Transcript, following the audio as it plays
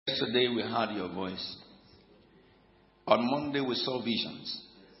Yesterday we heard your voice. On Monday we saw visions.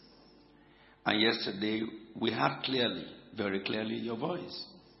 And yesterday we heard clearly, very clearly, your voice.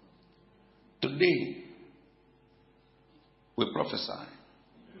 Today we prophesy.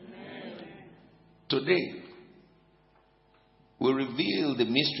 Today we reveal the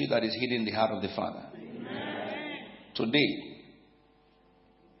mystery that is hidden in the heart of the Father. Today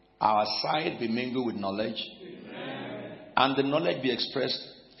our sight be mingled with knowledge, and the knowledge be expressed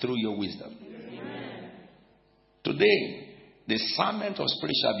through your wisdom. Today, the discernment of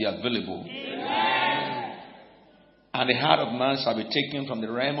spirit shall be available, and the heart of man shall be taken from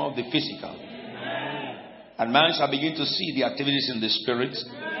the realm of the physical, and man shall begin to see the activities in the spirit.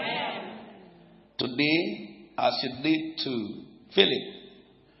 Today, as it did to Philip,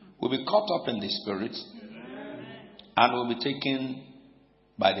 will be caught up in the spirit, and will be taken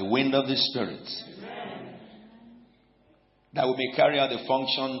by the wind of the spirit, that we may carry out the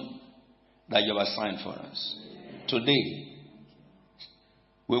function that you have assigned for us. Today,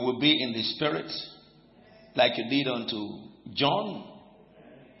 we will be in the spirit like you did unto John,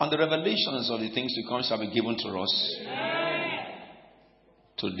 and the revelations of the things to come shall be given to us.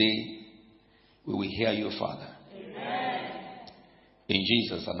 Today, we will hear you, Father. In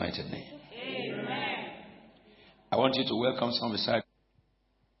Jesus' anointed name. I want you to welcome some beside.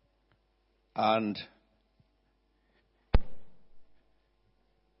 And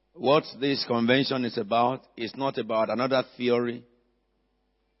what this convention is about is not about another theory.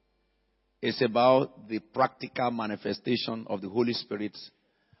 It's about the practical manifestation of the Holy Spirit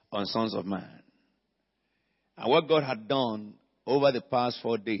on sons of man. And what God had done over the past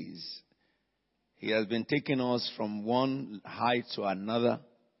 4 days, He has been taking us from one height to another,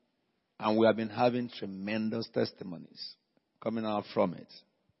 and we have been having tremendous testimonies coming out from it.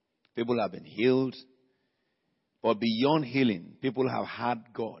 People have been healed. But beyond healing, people have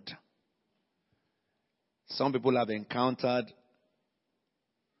had God. Some people have encountered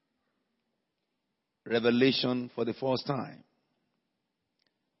revelation for the first time.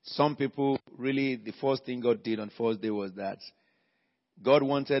 Some people, really, the first thing God did on first day was that God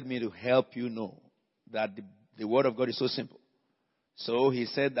wanted me to help you know that the word of God is so simple. So He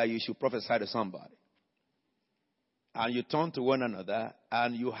said that you should prophesy to somebody. And you turn to one another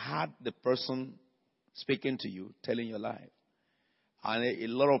and you had the person speaking to you, telling your life. And a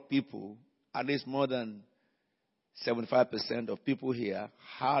lot of people, at least more than 75% of people here,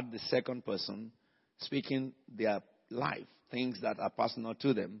 had the second person speaking their life, things that are personal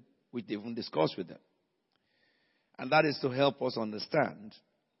to them, which they even discuss with them. And that is to help us understand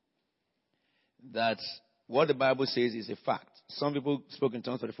that what the Bible says is a fact. Some people spoke in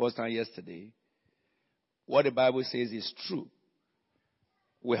tongues for the first time yesterday. What the Bible says is true.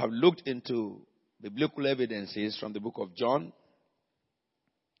 We have looked into biblical evidences from the book of John.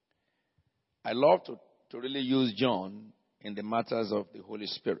 I love to really use John in the matters of the Holy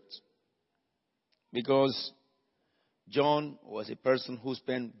Spirit, because John was a person who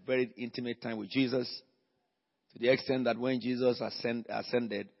spent very intimate time with Jesus, to the extent that when Jesus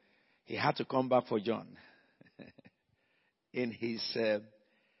ascended, he had to come back for John. In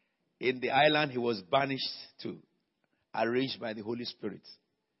the island he was banished to, arranged by the Holy Spirit.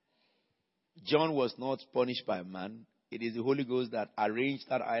 John was not punished by man. It is the Holy Ghost that arranged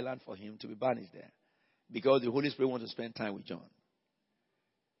that island for him to be banished there, because the Holy Spirit wants to spend time with John.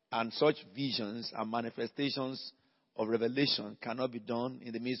 And such visions and manifestations of revelation cannot be done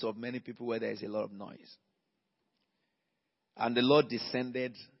in the midst of many people where there is a lot of noise. And the Lord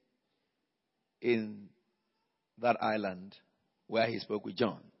descended in that island where He spoke with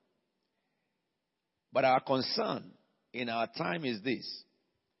John. But our concern in our time is this: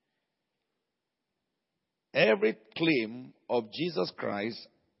 every claim of Jesus Christ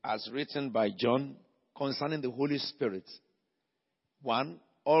as written by John concerning the Holy Spirit, one,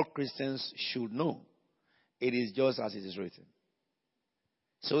 all Christians should know it is just as it is written,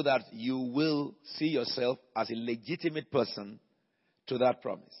 so that you will see yourself as a legitimate person to that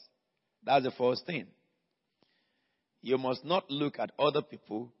promise. That's the first thing. You must not look at other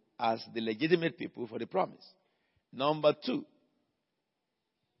people as the legitimate people for the promise. Number two,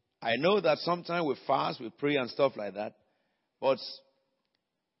 I know that sometimes we fast, we pray and stuff like that, but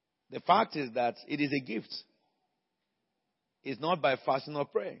the fact is that it is a gift. It's not by fasting or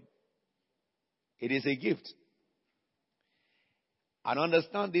praying. It is a gift. And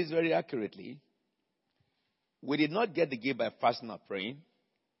understand this very accurately. We did not get the gift by fasting or praying.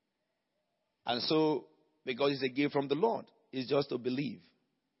 And so, because it's a gift from the Lord, it's just to believe.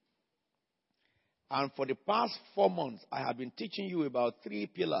 And for the past 4 months, I have been teaching you about 3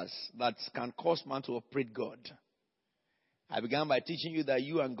 pillars that can cause man to operate God. I began by teaching you that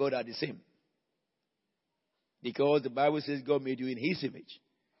you and God are the same. Because the Bible says God made you in His image.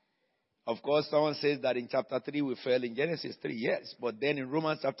 Of course, someone says that in chapter 3 we fell in Genesis 3. Yes. But then in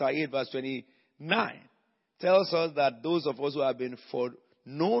Romans chapter 8 verse 29 tells us that those of us who have been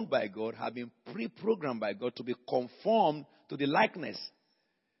foreknown by God have been pre-programmed by God to be conformed to the likeness.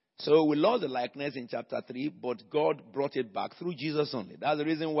 So we lost the likeness in chapter 3, but God brought it back through Jesus only. That's the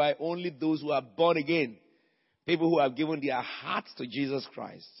reason why only those who are born again, people who have given their hearts to Jesus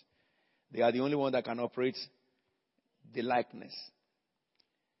Christ, they are the only one that can operate the likeness.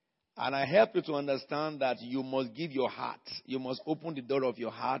 And I help you to understand that you must give your heart. You must open the door of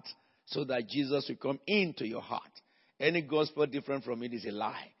your heart so that Jesus will come into your heart. Any gospel different from it is a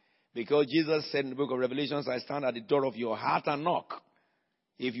lie. Because Jesus said in the book of Revelations, I stand at the door of your heart and knock.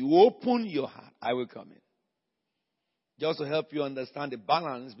 If you open your heart, I will come in. Just to help you understand the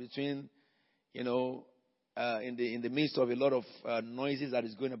balance between, in the midst of a lot of noises that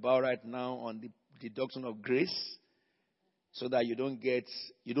is going about right now on the doctrine of grace, so that you don't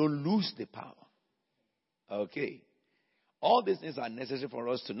lose the power. Okay. All these things are necessary for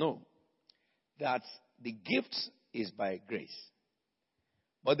us to know that the gift is by grace.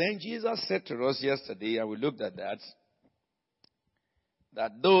 But then Jesus said to us yesterday, and we looked at that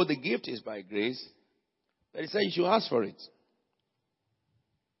though the gift is by grace, but He said you should ask for it.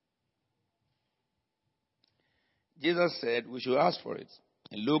 Jesus said we should ask for it.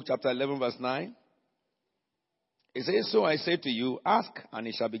 In Luke chapter 11 verse 9, He says, so I say to you, ask and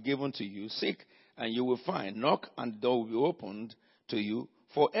it shall be given to you. Seek and you will find. Knock and the door will be opened to you.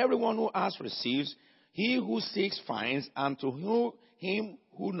 For everyone who asks receives. He who seeks finds. And to him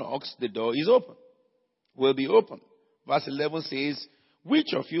who knocks the door is open. Will be open. Verse 11 says,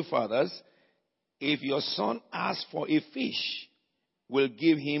 which of you fathers, if your son asks for a fish, will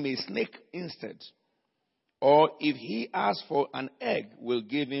give him a snake instead? Or if he asks for an egg, will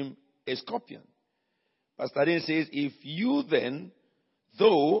give him a scorpion? Pastor Dean says, if you then,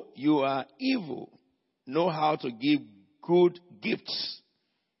 though you are evil, know how to give good gifts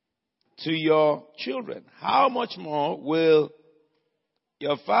to your children, how much more will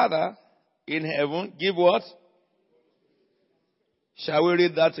your Father in heaven give what? Shall we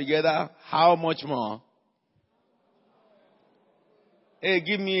read that together? How much more? Hey,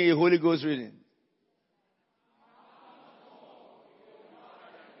 give me a Holy Ghost reading.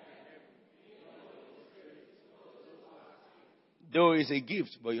 Though it's a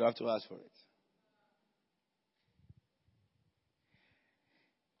gift, but you have to ask for it.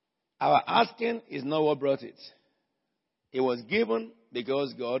 Our asking is not what brought it. It was given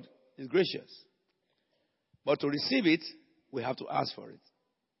because God is gracious. But to receive it, we have to ask for it.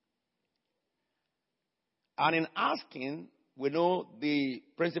 And in asking, we know the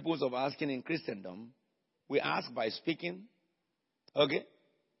principles of asking in Christendom. We ask by speaking. Okay?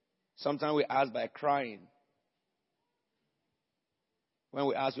 Sometimes we ask by crying. When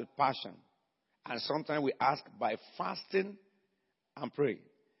we ask with passion. And sometimes we ask by fasting and praying.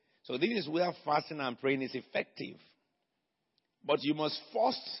 So this is where fasting and praying is effective. But you must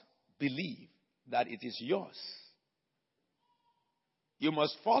first believe that it is yours. You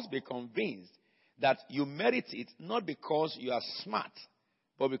must first be convinced that you merit it, not because you are smart,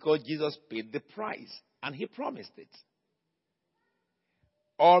 but because Jesus paid the price and He promised it.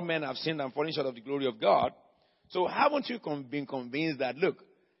 All men have sinned and fallen short of the glory of God. So haven't you been convinced that, look,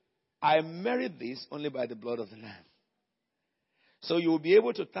 I merit this only by the blood of the Lamb? So you will be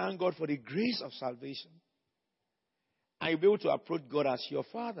able to thank God for the grace of salvation. And you'll be able to approach God as your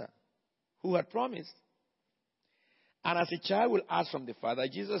Father, who had promised. And as a child will ask from the Father,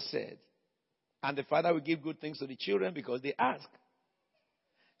 Jesus said, and the Father will give good things to the children because they ask.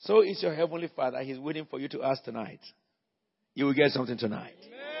 So is your Heavenly Father. He's waiting for you to ask tonight. You will get something tonight.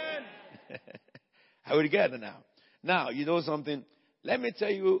 Amen. I will get it now. Now, you know something? Let me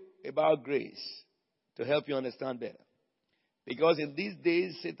tell you about grace to help you understand better. Because in these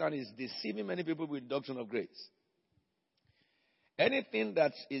days, Satan is deceiving many people with doctrine of grace. Anything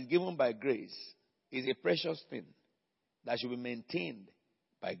that is given by grace is a precious thing that should be maintained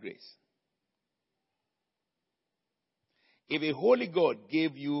by grace. If a holy God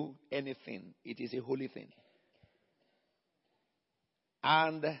gave you anything, it is a holy thing.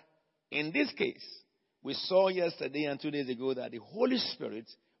 And in this case, we saw yesterday and 2 days ago that the Holy Spirit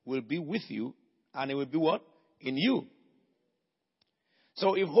will be with you and it will be what? In you.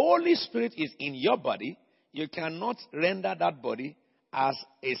 So if Holy Spirit is in your body, you cannot render that body as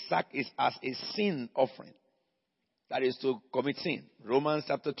a sin offering. That is to commit sin. Romans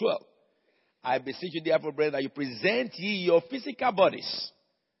chapter 12. I beseech you therefore, brethren, that you present ye your physical bodies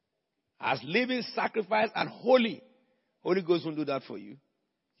as living sacrifice and holy Holy Ghost won't do that for you.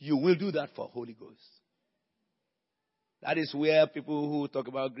 You will do that for Holy Ghost. That is where people who talk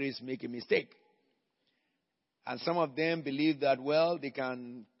about grace make a mistake. And some of them believe that, well, they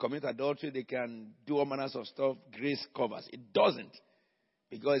can commit adultery, they can do all manners of stuff, grace covers. It doesn't.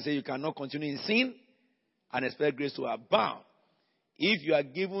 Because it says you cannot continue in sin and expect grace to abound. If you are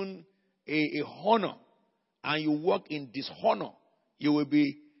given a honor and you walk in dishonor, the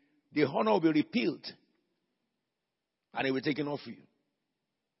honor will be repealed and it will be taken off you.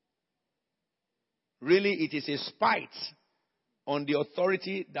 Really, it is a spite on the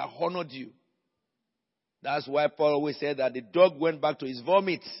authority that honored you. That's why Paul always said that the dog went back to his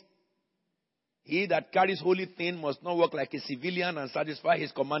vomit. He that carries holy thing must not work like a civilian and satisfy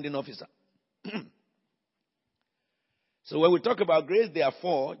his commanding officer. So when we talk about grace,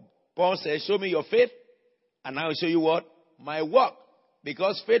 therefore, Paul says, show me your faith, and I will show you what? My work.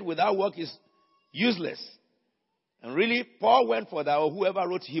 Because faith without work is useless. And really, Paul went for that, or whoever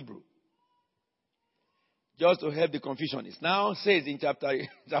wrote Hebrew. Just to help the confusion. It now says in chapter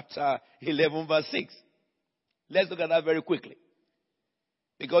 11, verse 6. Let's look at that very quickly.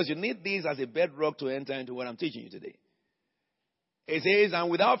 Because you need this as a bedrock to enter into what I'm teaching you today. It says, and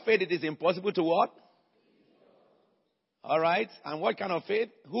without faith it is impossible to what? Alright. And what kind of faith?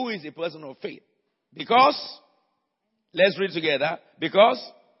 Who is a person of faith? Because, let's read together. Because,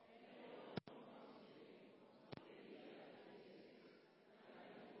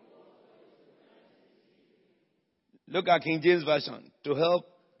 look at King James Version to help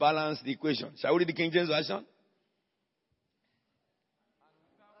balance the equation. Shall we read the King James Version?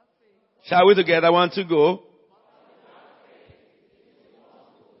 Shall we together? 1, 2, go.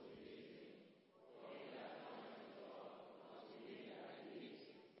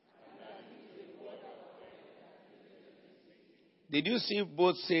 Did you see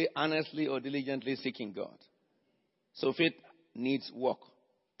both say honestly or diligently seeking God? So faith needs work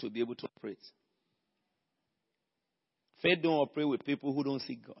to be able to operate. Faith don't operate with people who don't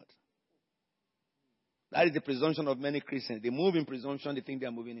seek God. That is the presumption of many Christians. They move in presumption, they think they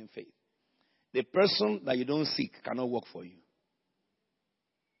are moving in faith. The person that you don't seek cannot work for you.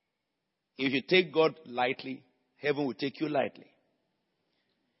 If you take God lightly, heaven will take you lightly.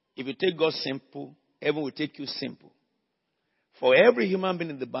 If you take God simple, heaven will take you simple. For every human being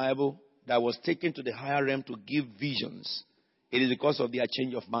in the Bible that was taken to the higher realm to give visions, it is because of their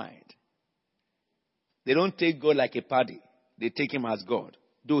change of mind. They don't take God like a party. They take him as God,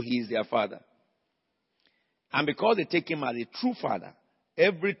 though he is their father. And because they take him as a true father,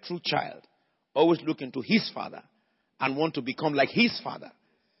 every true child always look into his father and want to become like his father.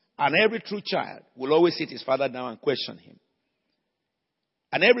 And every true child will always sit his father down and question him.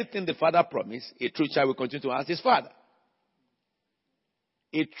 And everything the father promised, a true child will continue to ask his father.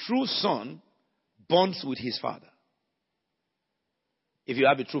 A true son bonds with his father. If you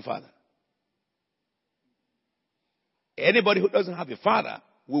have a true father. Anybody who doesn't have a father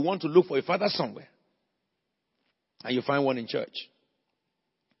will want to look for a father somewhere. And you find one in church.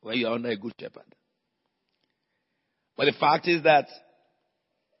 Where you are under a good shepherd. But the fact is that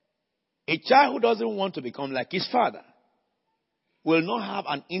a child who doesn't want to become like his father will not have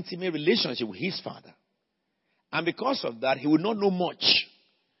an intimate relationship with his father. And because of that, he will not know much.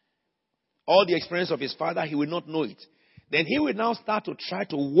 All the experience of his father, he will not know it. Then he will now start to try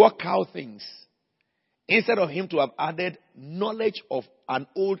to work out things. Instead of him to have added knowledge of an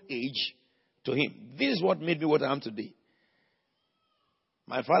old age to him. This is what made me what I am today.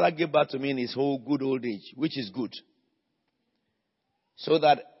 My father gave birth to me in his whole good old age, which is good. So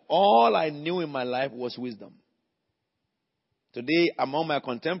that all I knew in my life was wisdom. Today, among my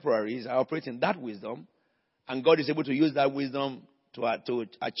contemporaries, I operate in that wisdom. And God is able to use that wisdom to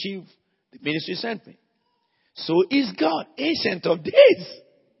achieve the ministry he sent me. So is God, ancient of days.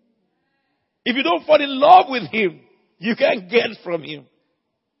 If you don't fall in love with him, you can't get from him.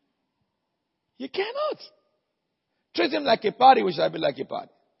 You cannot. Treat him like a party, we shall be like a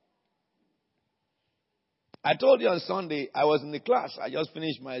party. I told you on Sunday, I was in the class. I just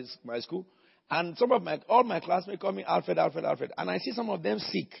finished my school. And all my classmates call me Alfred. And I see some of them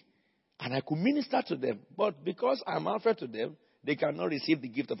sick. And I could minister to them. But because I'm Alfred to them, they cannot receive the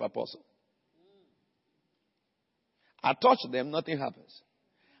gift of apostle. I touch them, nothing happens.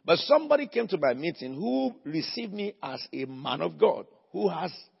 But somebody came to my meeting who received me as a man of God, who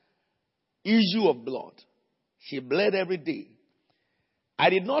has issue of blood. She bled every day. I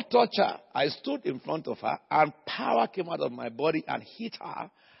did not touch her. I stood in front of her and power came out of my body and hit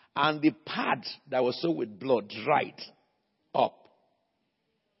her. And the pad that was soaked with blood dried up.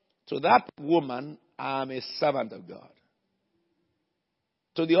 To that woman, I am a servant of God.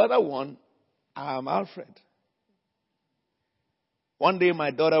 To the other one, I am Alfred. One day my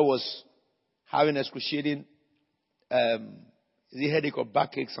daughter was having excruciating headache or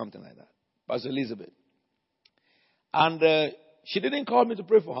backache, something like that. Pastor Elizabeth. And she didn't call me to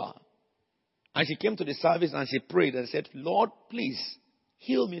pray for her. And she came to the service and she prayed and said, Lord, please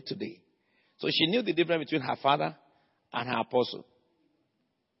heal me today. So she knew the difference between her father and her apostle.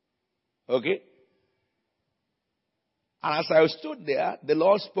 Okay? And as I stood there, the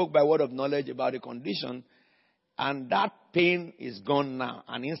Lord spoke by word of knowledge about the condition. And that pain is gone now.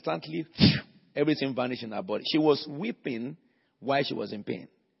 And instantly, everything vanished in her body. She was weeping while she was in pain.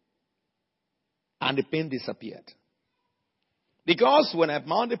 And the pain disappeared. Because when I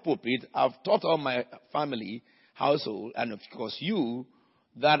mount the pulpit, I've taught all my family, household, and of course you,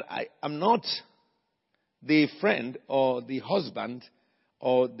 that I am not the friend or the husband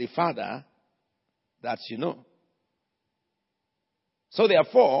or the father that you know. So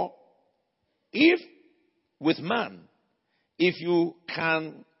therefore, if with man, if you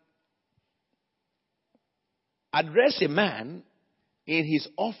can address a man in his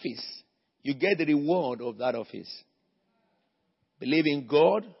office, you get the reward of that office. Believe in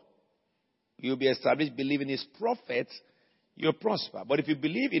God, you'll be established. Believe in his prophet, you'll prosper. But if you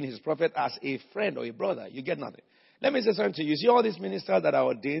believe in his prophet as a friend or a brother, you get nothing. Let me say something to you. See all these ministers that are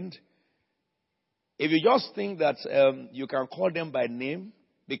ordained? If you just think that you can call them by name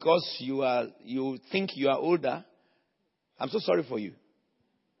because you think you are older, I'm so sorry for you.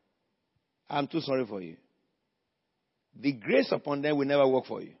 I'm too sorry for you. The grace upon them will never work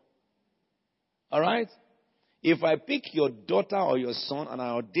for you. All right? If I pick your daughter or your son and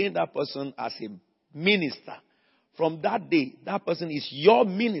I ordain that person as a minister, from that day, that person is your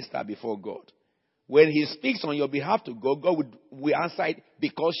minister before God. When he speaks on your behalf to God, God will answer it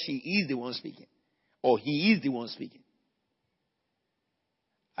because she is the one speaking. Or he is the one speaking.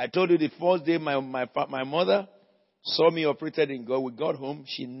 I told you the first day my mother saw me operated in God. We got home.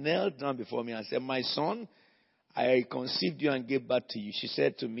 She knelt down before me and said, my son, I conceived you and gave birth to you. She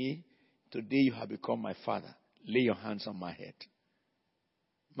said to me, today you have become my father. Lay your hands on my head.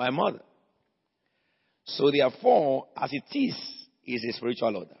 My mother. So therefore, as it is a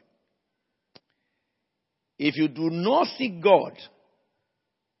spiritual order. If you do not seek God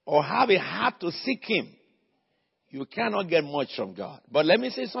or have a heart to seek him, you cannot get much from God. But let me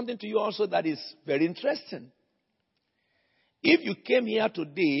say something to you also that is very interesting. If you came here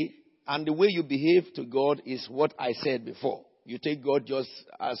today and the way you behave to God is what I said before, you take God just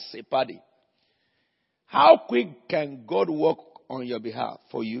as a party. How quick can God work on your behalf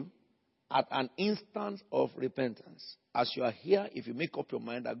for you? At an instant of repentance. As you are here, if you make up your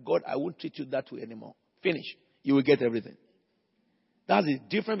mind that God, I won't treat you that way anymore. Finish. You will get everything. That's the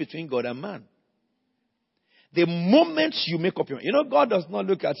difference between God and man. The moment you make up your mind, God does not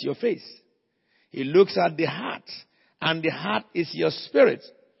look at your face. He looks at the heart. And the heart is your spirit.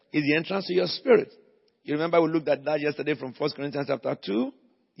 Is the entrance to your spirit. You remember we looked at that yesterday from 1 Corinthians chapter 2?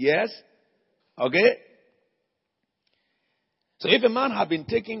 Yes? Okay? So if a man had been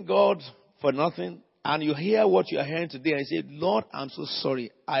taking God for nothing, and you hear what you are hearing today, and you say, Lord, I'm so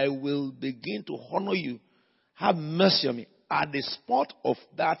sorry. I will begin to honor you. Have mercy on me. At the spot of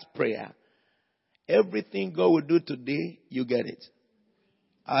that prayer, everything God will do today, you get it.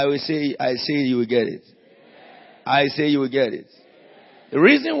 I say you will get it. I say you will get it. The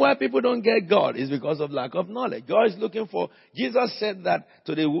reason why people don't get God is because of lack of knowledge. God is looking for, Jesus said that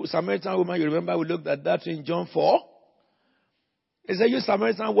to the Samaritan woman, you remember we looked at that in John 4. He said, you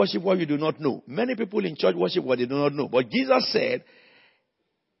Samaritans worship what you do not know. Many people in church worship what they do not know. But Jesus said,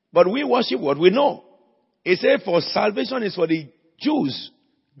 but we worship what we know. He said, for salvation is for the Jews.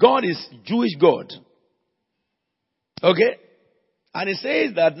 God is Jewish God. Okay? And he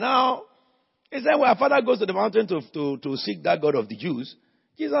says that now, he said, well, our father goes to the mountain to seek that God of the Jews.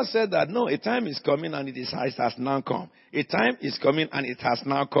 Jesus said that, no, a time is coming and it has now come. A time is coming and it has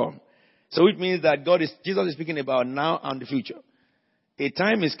now come. So it means that Jesus is speaking about now and the future. A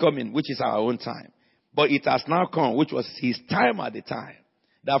time is coming, which is our own time. But it has now come, which was his time at the time.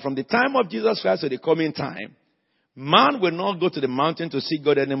 That from the time of Jesus Christ to the coming time, man will not go to the mountain to seek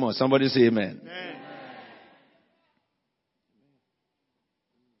God anymore. Somebody say amen. Amen.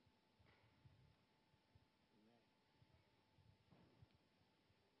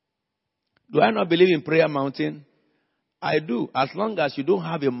 Do I not believe in prayer mountain? I do. As long as you don't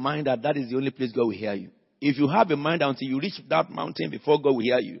have a mind that is the only place God will hear you. If you have a mind until you reach that mountain before God will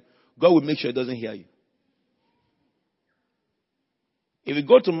hear you, God will make sure he doesn't hear you. If you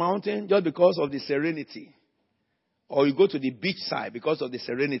go to mountain just because of the serenity, or you go to the beach side because of the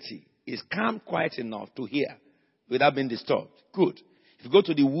serenity, it's calm, quiet enough to hear without being disturbed. Good. If you go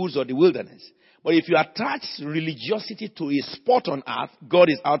to the woods or the wilderness. But if you attach religiosity to a spot on earth, God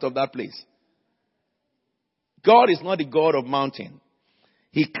is out of that place. God is not the God of mountain.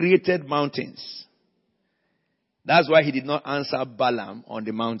 He created mountains. That's why he did not answer Balaam on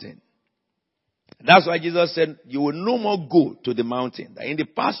the mountain. That's why Jesus said, you will no more go to the mountain. In the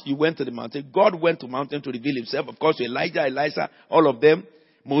past, you went to the mountain. God went to the mountain to reveal himself. Of course, to Elijah, Elisha, all of them,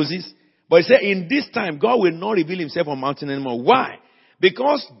 Moses. But he said, in this time, God will not reveal himself on mountain anymore. Why?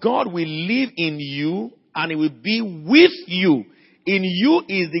 Because God will live in you and he will be with you. In you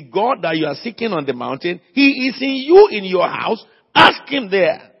is the God that you are seeking on the mountain. He is in you in your house. Ask him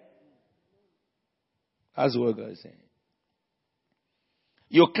there. That's what God is saying.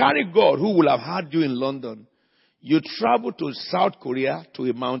 You carry God who will have had you in London. You travel to South Korea to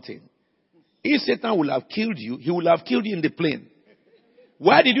a mountain. If Satan will have killed you, he will have killed you in the plane.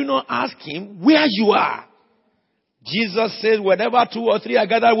 Why did you not ask him where you are? Jesus said, wherever 2 or 3 are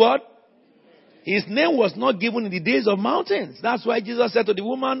gathered, what? His name was not given in the days of mountains. That's why Jesus said to the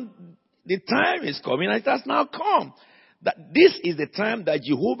woman, the time is coming and it has now come. That this is the time that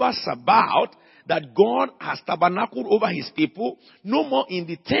Jehovah Sabaoth, that God has tabernacled over his people, no more in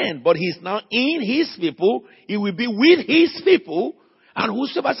the tent, but he's now in his people. He will be with his people, and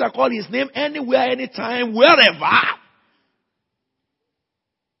whosoever shall call his name anywhere, anytime, wherever,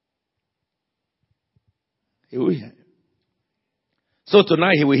 he will hear you. So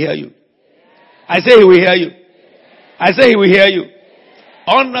tonight he will hear you. I say he will hear you. I say he will hear you.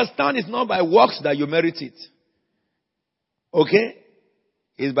 Understand it's not by works that you merit it. Okay?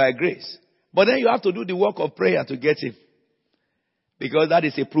 It's by grace. But then you have to do the work of prayer to get him. Because that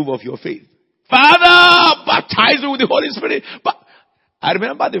is a proof of your faith. Father, baptize me with the Holy Spirit. But I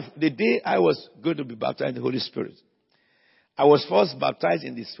remember the day I was going to be baptized in the Holy Spirit. I was first baptized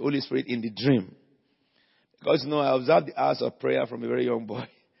in the Holy Spirit in the dream. Because, I observed the hours of prayer from a very young boy.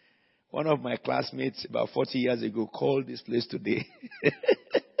 One of my classmates about 40 years ago called this place today.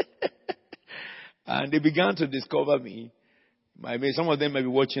 And they began to discover me. Some of them may be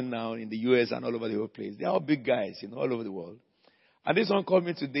watching now in the US and all over the whole place. They are all big guys, all over the world. And this one called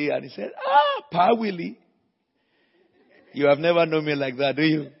me today and he said, Pa Willie. You have never known me like that, do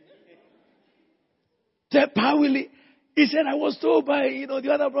you? Said, Pa Willie. He said, I was told by,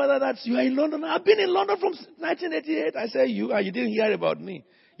 the other brother that you are in London. I've been in London from 1988. I said, you didn't hear about me.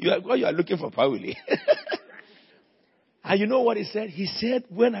 You are looking for Pa Willie. And you know what he said? He said,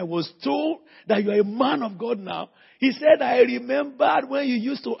 when I was told that you are a man of God now, he said, I remembered when you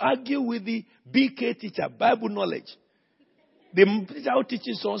used to argue with the BK teacher, Bible knowledge. The teacher who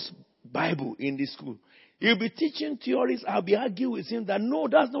teaches us Bible in the school. He'll be teaching theories. I'll be arguing with him that no,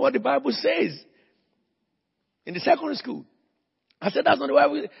 that's not what the Bible says. In the secondary school. I said, that's not the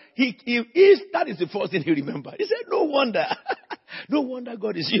Bible. That is the first thing he remembered. He said, no wonder. No wonder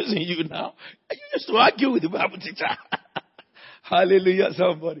God is using you now. You used to argue with the Bible teacher. Hallelujah,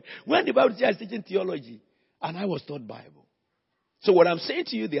 somebody. When the Bible teacher is teaching theology, and I was taught Bible. So what I'm saying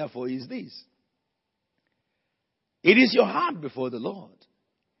to you, therefore, is this. It is your heart before the Lord.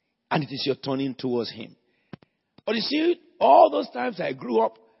 And it is your turning towards him. But you see, all those times I grew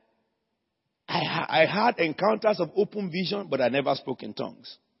up, I had encounters of open vision, but I never spoke in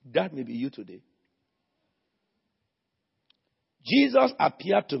tongues. That may be you today. Jesus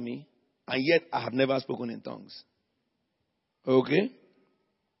appeared to me, and yet I have never spoken in tongues. Okay?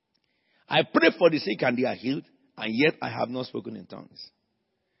 I pray for the sick and they are healed, and yet I have not spoken in tongues.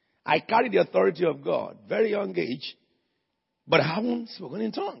 I carry the authority of God, very young age, but I haven't spoken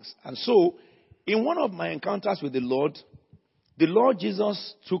in tongues. And so, in one of my encounters with the Lord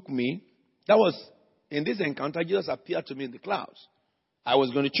Jesus took me. That was, in this encounter, Jesus appeared to me in the clouds. I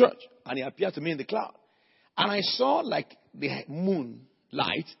was going to church, and he appeared to me in the cloud. And I saw like the moon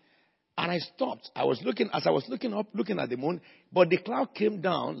light, and I stopped. As I was looking up, looking at the moon, but the cloud came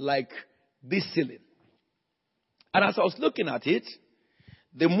down like this ceiling. And as I was looking at it,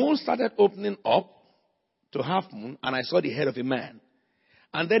 the moon started opening up to half moon, and I saw the head of a man.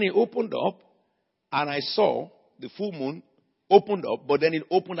 And then it opened up, and I saw the full moon opened up, but then it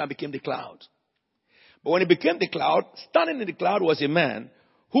opened and became the cloud. But when it became the cloud, standing in the cloud was a man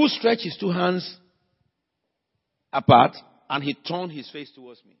who stretched his 2 hands apart, and he turned his face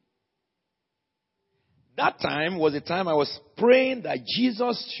towards me. That time was the time I was praying that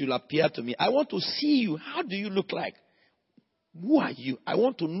Jesus should appear to me. I want to see you. How do you look like? Who are you? I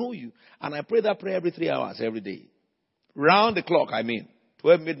want to know you. And I pray that prayer every 3 hours, every day. Round the clock,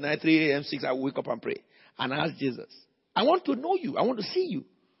 12 midnight, 3 a.m., 6, I wake up and pray. And I ask Jesus, I want to know you. I want to see you.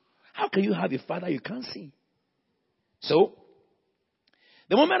 How can you have a father you can't see? So,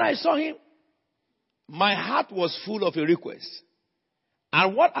 the moment I saw him, my heart was full of a request.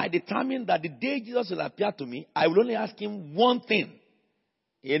 And what I determined that the day Jesus will appear to me, I will only ask him one thing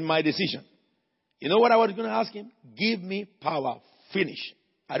in my decision. You know what I was going to ask him? Give me power. Finish.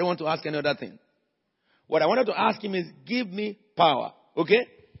 I don't want to ask any other thing. What I wanted to ask him is, give me power. Okay?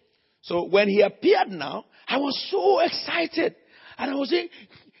 So when he appeared now, I was so excited. And I was saying,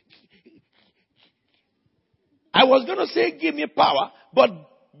 I was going to say, give me power, but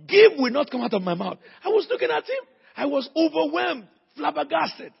give will not come out of my mouth. I was looking at him. I was overwhelmed,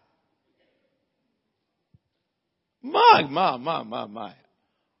 flabbergasted. My.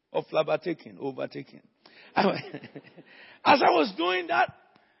 Of overtaking. As I was doing that,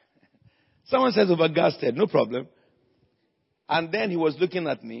 someone says overgasted, no problem. And then he was looking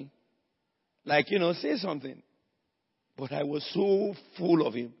at me, like, say something. But I was so full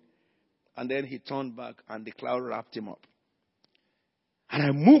of him. And then he turned back and the cloud wrapped him up. And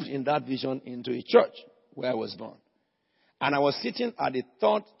I moved in that vision into a church where I was born. And I was sitting at the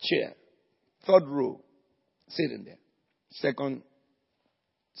third row, sitting there. Second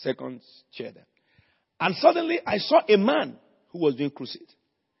chair there. And suddenly I saw a man who was doing crusade.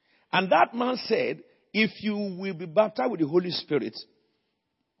 And that man said, if you will be baptized with the Holy Spirit,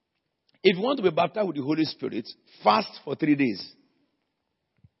 if you want to be baptized with the Holy Spirit, fast for 3 days.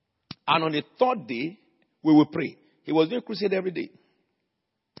 And on the third day, we will pray. He was doing crusade every day.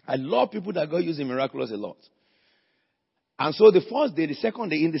 I love people that God uses miraculous a lot. And so the first day, the second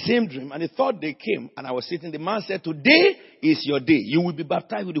day, in the same dream, and the third day came, and I was sitting. The man said, today is your day. You will be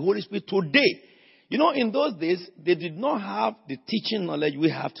baptized with the Holy Spirit today. In those days, they did not have the teaching knowledge we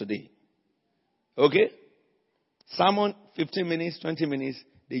have today. Okay? Sermon, 15 minutes, 20 minutes,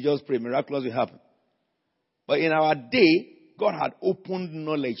 they just pray. Miraculous will happen. But in our day, God had opened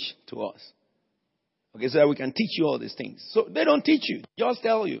knowledge to us. Okay, so that we can teach you all these things. So they don't teach you. Just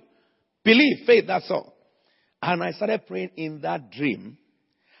tell you. Believe, faith, that's all. And I started praying in that dream.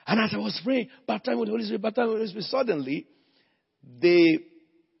 And as I was praying, baptized with the Holy Spirit, baptized with the Holy Spirit, suddenly, the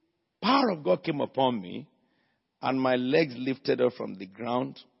power of God came upon me. And my legs lifted up from the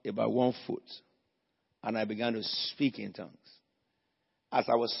ground about 1 foot. And I began to speak in tongues. As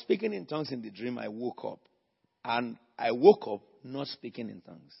I was speaking in tongues in the dream, I woke up. And I woke up not speaking in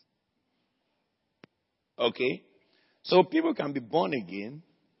tongues. Okay? So people can be born again,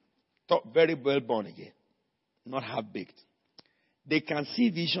 very well born again, not half-baked. They can see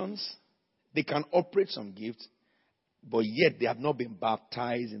visions, they can operate some gifts, but yet they have not been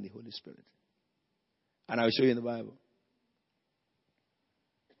baptized in the Holy Spirit. And I will show you in the Bible.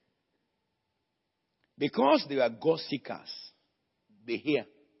 Because they are God seekers, they hear,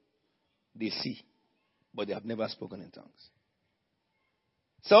 they see, but they have never spoken in tongues.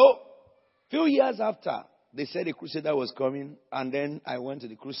 So, few years after, they said a crusader was coming, and then I went to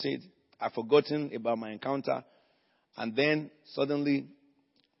the crusade. I'd forgotten about my encounter. And then, suddenly,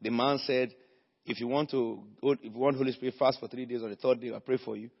 the man said, if you want Holy Spirit, fast for 3 days, on the third day, I'll pray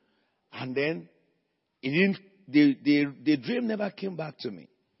for you. And then, the dream never came back to me.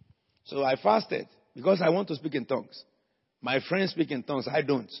 So I fasted, because I want to speak in tongues. My friends speak in tongues, I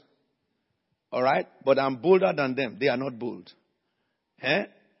don't. All right? But I'm bolder than them. They are not bold.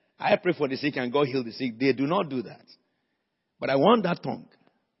 I pray for the sick and God heal the sick. They do not do that. But I want that tongue.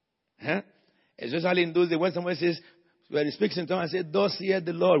 Especially in those days when someone says, when he speaks in tongues, I say, thus saith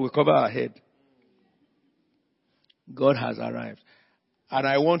the Lord, we cover our head. God has arrived. And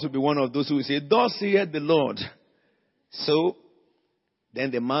I want to be one of those who will say, thus saith the Lord. So,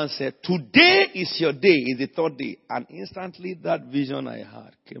 then the man said, today is your day, is the third day. And instantly that vision I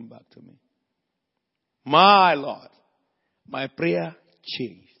had came back to me. My Lord, my prayer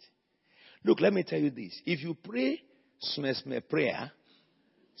changed. Look, let me tell you this. If you pray smesme prayer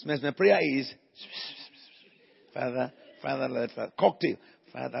is Father, Lord, Father. Cocktail.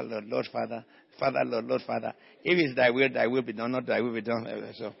 Father, Lord, Father. Father, Lord, Father. If it's thy will be done, not thy will be done.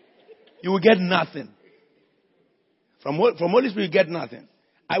 So you will get nothing. From Holy Spirit, you get nothing.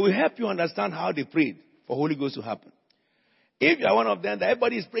 I will help you understand how they prayed for Holy Ghost to happen. If you are one of them, that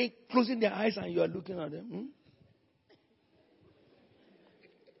everybody is praying, closing their eyes, and you are looking at them,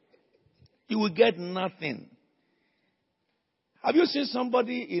 you will get nothing. Have you seen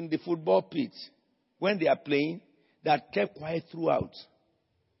somebody in the football pitch when they are playing that kept quiet throughout?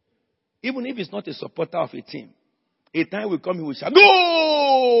 Even if it's not a supporter of a team. A time will come, he will shout,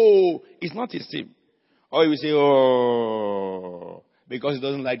 "Go!" It's not his team. Or he will say, "Oh," because he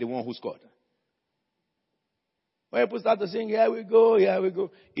doesn't like the one who scored. When people start to sing, "Here we go, here we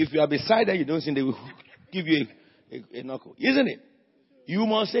go." If you are beside them, you don't sing, they will give you a knuckle. Isn't it? You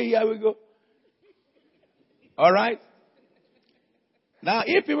must say, "Here we go." All right? Now,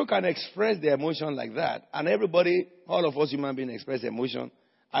 if people can express their emotion like that, and everybody, all of us human beings express emotion,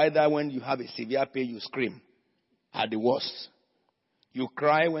 either when you have a severe pain, you scream at the worst. You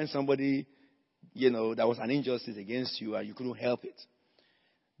cry when somebody, there was an injustice against you and you couldn't help it.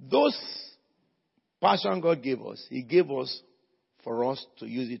 Those passion God gave us, He gave us for us to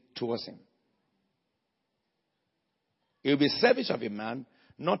use it towards Him. It will be selfish of a man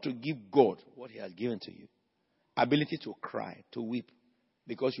not to give God what He has given to you. Ability to cry, to weep,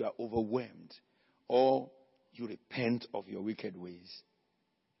 because you are overwhelmed or you repent of your wicked ways.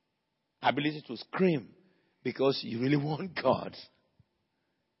 Ability to scream because you really want God.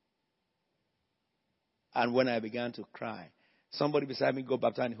 And when I began to cry, somebody beside me got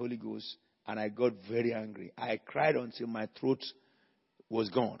baptized in the Holy Ghost, and I got very angry. I cried until my throat was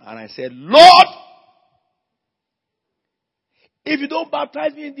gone. And I said, Lord, if you don't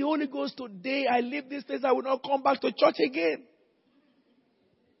baptize me in the Holy Ghost today, I leave this place, I will not come back to church again.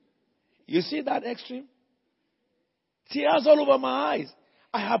 You see that extreme? Tears all over my eyes.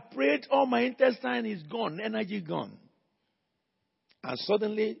 I have prayed, all my intestine is gone, energy gone. And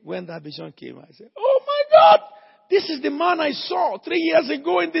suddenly, when that vision came, I said, oh my God, this is the man I saw 3 years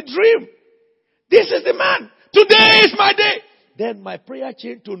ago in the dream. This is the man. Today is my day. Then my prayer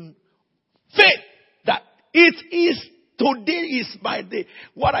changed to faith that it is, today is my day.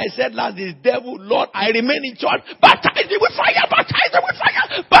 What I said last is, devil, Lord, I remain in church. Baptize me with fire, baptize me with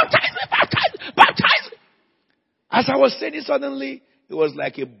fire, baptize me, baptize me. As I was saying it, suddenly, it was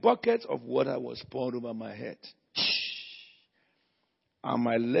like a bucket of water was poured over my head. And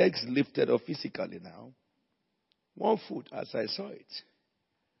my legs lifted up physically now. 1 foot as I saw it.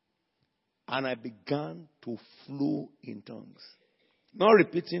 And I began to flow in tongues. Not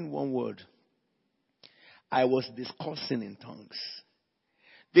repeating one word. I was discussing in tongues.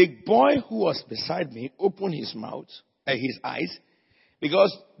 The boy who was beside me opened his mouth, his eyes,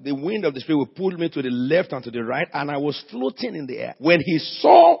 because the wind of the Spirit would pull me to the left and to the right, and I was floating in the air. When he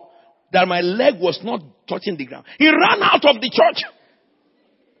saw that my leg was not touching the ground, he ran out of the church.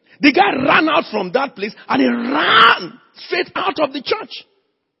 The guy ran out from that place and he ran straight out of the church.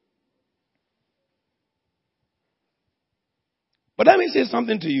 But let me say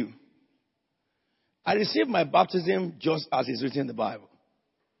something to you. I received my baptism just as is written in the Bible.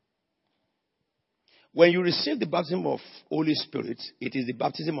 When you receive the baptism of Holy Spirit, it is the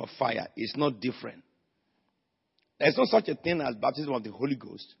baptism of fire. It's not different. There's no such a thing as baptism of the Holy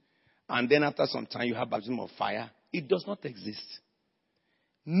Ghost. And then after some time you have baptism of fire. It does not exist.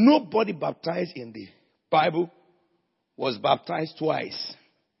 Nobody baptized in the Bible was baptized twice.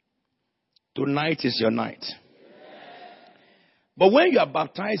 Tonight is your night. But when you are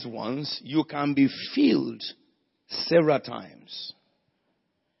baptized once, you can be filled several times.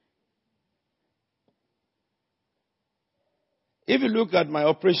 If you look at my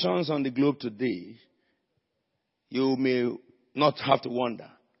operations on the globe today, you may not have to wonder.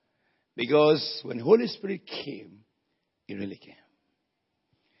 Because when the Holy Spirit came, He really came.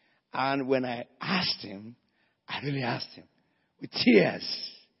 And when I asked Him, I really asked Him with tears.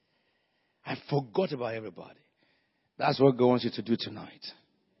 I forgot about everybody. That's what God wants you to do tonight.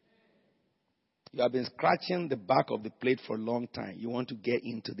 You have been scratching the back of the plate for a long time. You want to get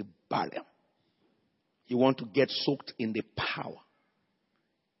into the barrel. You want to get soaked in the power.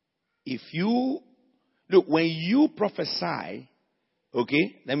 Look, when you prophesy,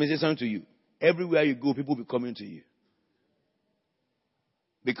 okay, let me say something to you. Everywhere you go, people will be coming to you.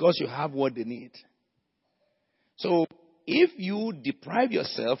 Because you have what they need. So, if you deprive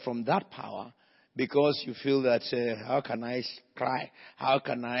yourself from that power, because you feel that, how can I cry? How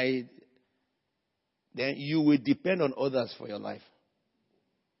can I? Then you will depend on others for your life.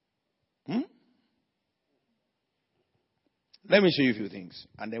 Let me show you a few things.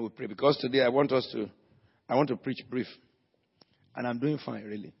 And then we'll pray. Because today I want to preach brief. And I'm doing fine,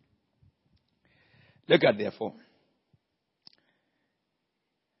 really. Look at therefore.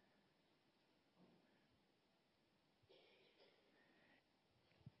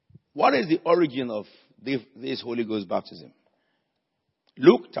 What is the origin of this Holy Ghost baptism?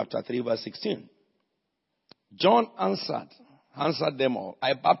 Luke chapter 3 verse 16. John answered them all,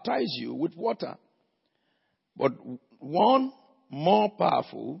 I baptize you with water. But one more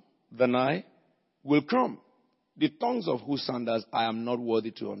powerful than I will come, the tongues of whose sandals I am not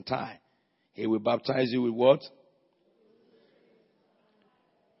worthy to untie. He will baptize you with what?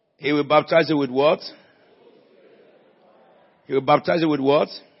 He will baptize you with what? He will baptize you with what?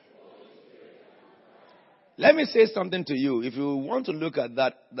 Let me say something to you. If you want to look at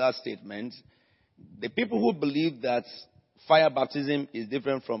that statement, the people who believe that fire baptism is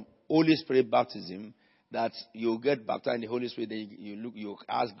different from Holy Spirit baptism, that you get baptized in the Holy Spirit, then you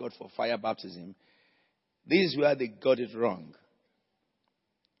ask God for fire baptism. This is where they got it wrong.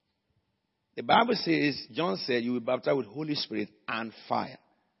 The Bible says, John said, you will be baptized with Holy Spirit and fire.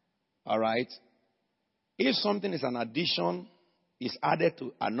 All right? If something is an addition, is added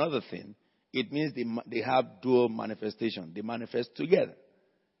to another thing, it means they have dual manifestation. They manifest together.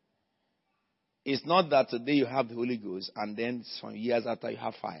 It's not that today you have the Holy Ghost and then some years after you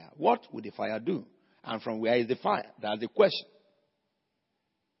have fire. What would the fire do? And from where is the fire? That's the question.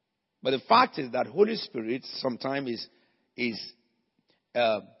 But the fact is that Holy Spirit sometimes is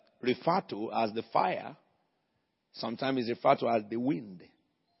referred to as the fire. Sometimes it's referred to as the wind.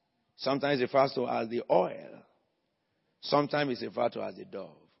 Sometimes it's referred to as the oil. Sometimes it's referred to as the dove.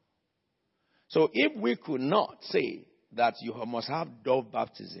 So if we could not say that you must have dove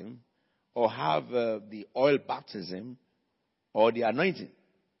baptism or have the oil baptism or the anointing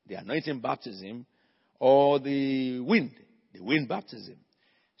baptism or the wind baptism.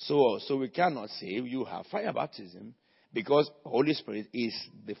 So we cannot say you have fire baptism because Holy Spirit is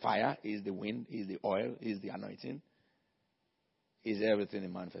the fire, is the wind, is the oil, is the anointing, is everything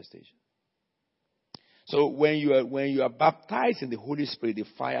in manifestation. So when you are baptized in the Holy Spirit, the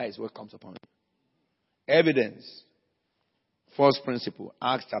fire is what comes upon you. Evidence. First principle,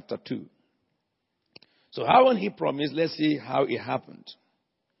 Acts chapter 2. So how when he promised, let's see how it happened.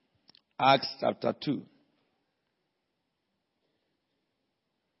 Acts chapter 2.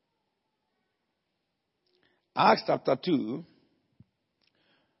 Acts chapter 2,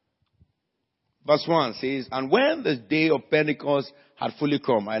 verse 1 says, and when the day of Pentecost had fully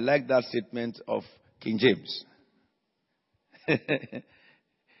come, I like that statement of King James.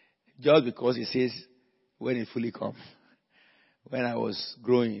 Just because it says, when it fully come. When I was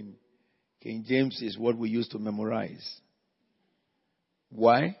growing, King James is what we used to memorize.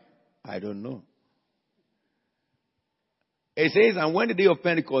 Why? I don't know. It says, and when the day of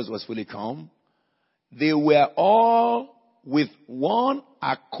Pentecost was fully come, they were all with one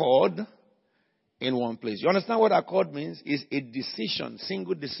accord in one place. You understand what accord means? It's a decision,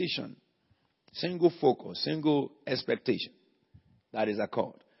 single focus, single expectation. That is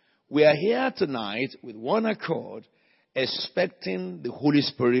accord. We are here tonight with one accord, expecting the Holy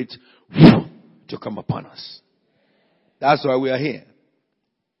Spirit to come upon us. That's why we are here.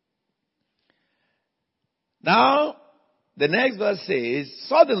 Now, the next verse says,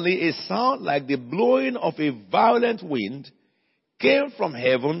 suddenly a sound like the blowing of a violent wind came from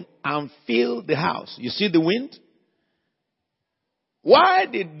heaven and filled the house. You see the wind? Why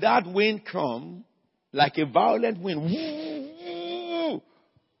did that wind come like a violent wind?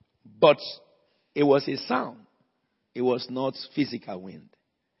 But it was a sound. It was not physical wind.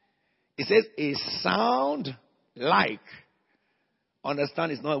 It says a sound like.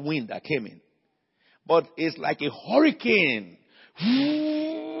 Understand, it's not wind that came in. But it's like a hurricane.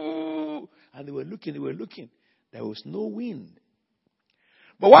 And they were looking. There was no wind.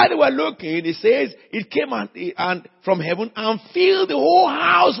 But while they were looking, it says it came and from heaven and filled the whole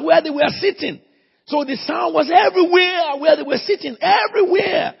house where they were sitting. So the sound was everywhere where they were sitting.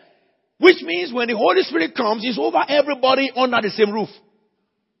 Everywhere. Which means when the Holy Spirit comes, it's over everybody under the same roof.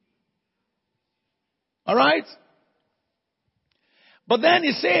 Alright? But then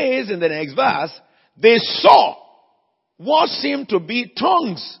it says in the next verse, they saw what seemed to be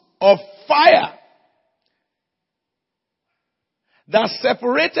tongues of fire that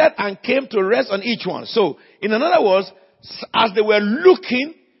separated and came to rest on each one. So, in other words, as they were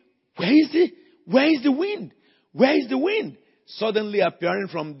looking, where is the wind? Where is the wind? Suddenly appearing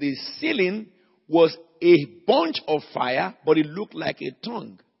from the ceiling was a bunch of fire, but it looked like a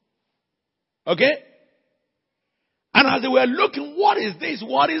tongue. Okay? And as they were looking, what is this?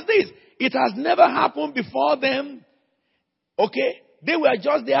 What is this? It has never happened before them. Okay? They were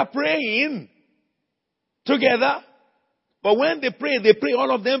just there praying together. But when they pray,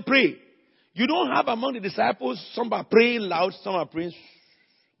 all of them pray. You don't have among the disciples, some are praying loud, some are praying.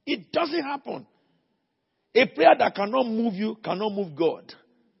 It doesn't happen. A prayer that cannot move you cannot move God.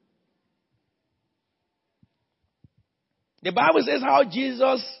 The Bible says how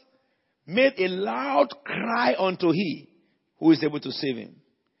Jesus made a loud cry unto He who is able to save him.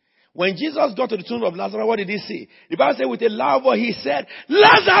 When Jesus got to the tomb of Lazarus, what did He say? The Bible said with a loud voice, He said,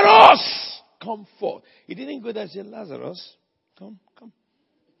 Lazarus, come forth. He didn't go there and say, Lazarus, come.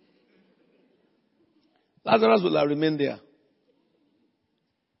 Lazarus will have remained there.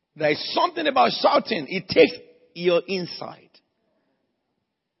 There is something about shouting. It takes your inside.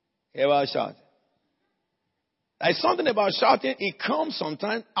 Ever shout? There is something about shouting. It comes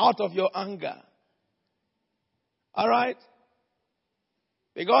sometimes out of your anger. Alright?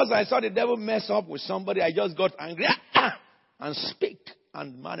 Because I saw the devil mess up with somebody, I just got angry and speak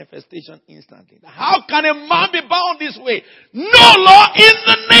and manifestation instantly. How can a man be bound this way? No law in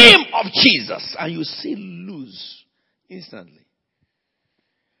the name of Jesus. And you see loose instantly.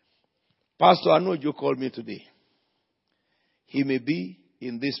 Pastor, I know you called me today. He may be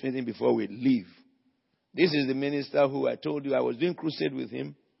in this meeting before we leave. This is the minister who I told you I was doing crusade with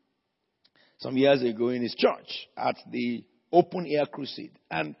him some years ago in his church at the open air crusade.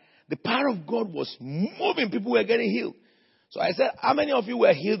 And the power of God was moving. People were getting healed. So I said, how many of you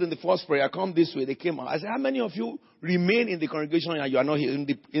were healed in the first prayer? Come this way. They came out. I said, how many of you remain in the congregation and you are not healed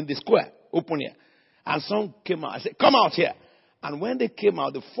in the square, open air? And some came out. I said, come out here. And when they came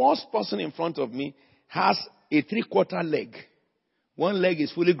out, the first person in front of me has a 3/4 leg. One leg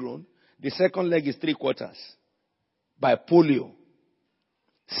is fully grown. The second leg is 3/4 by polio.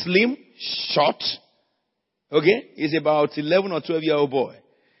 Slim, short. Okay? He's about 11 or 12-year-old boy.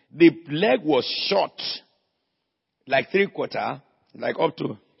 The leg was short, like 3/4, like up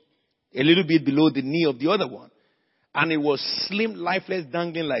to a little bit below the knee of the other one. And it was slim, lifeless,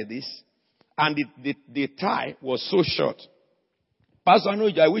 dangling like this. And the tie was so short. Pastor,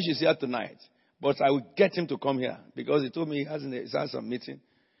 I wish he's here tonight. But I will get him to come here. Because he told me he has some meeting.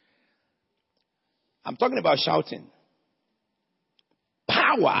 I'm talking about shouting.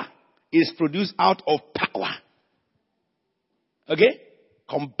 Power is produced out of power. Okay?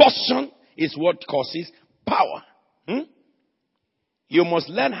 Combustion is what causes power. You must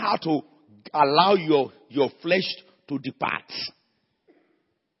learn how to allow your flesh to depart.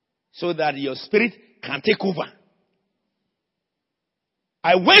 So that your spirit can take over.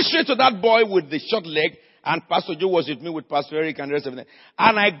 I went straight to that boy with the short leg, and Pastor Joe was with me with Pastor Eric and the rest of them.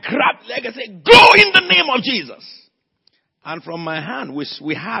 And I grabbed the leg and said, go in the name of Jesus. And from my hand, which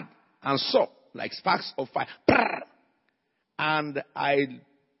we had and saw like sparks of fire. And I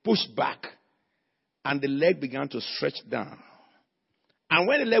pushed back, and the leg began to stretch down. And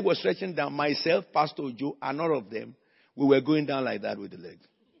when the leg was stretching down, myself, Pastor Joe, and all of them, we were going down like that with the leg.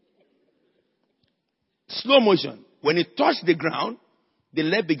 Slow motion. When it touched the ground, the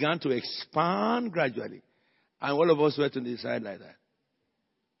leg began to expand gradually. And all of us were to the side like that.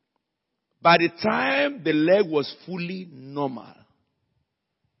 By the time the leg was fully normal.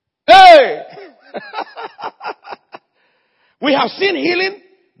 Hey! We have seen healing,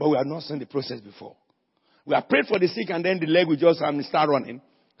 but we have not seen the process before. We have prayed for the sick and then the leg will just start running.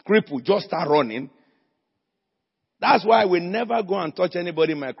 Cripple just start running. That's why we never go and touch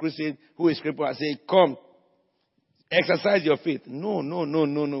anybody in my crusade who is crippled and say, come, exercise your faith. No.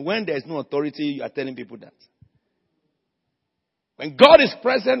 When there is no authority, you are telling people that. When God is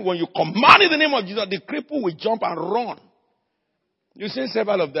present, when you command in the name of Jesus, the cripple will jump and run. You've seen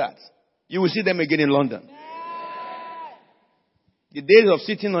several of that. You will see them again in London. The days of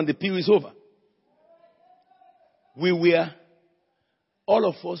sitting on the pew is over. All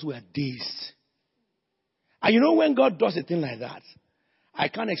of us were dazed. And you know when God does a thing like that, I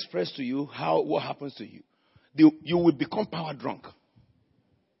can't express to you what happens to you. You will become power drunk.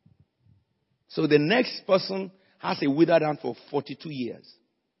 So the next person has a withered hand for 42 years.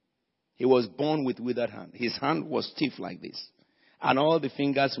 He was born with withered hand. His hand was stiff like this. And all the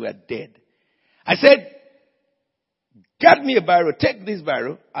fingers were dead. I said, get me a biro. Take this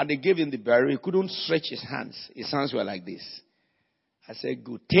biro. And they gave him the biro. He couldn't stretch his hands. His hands were like this. I said,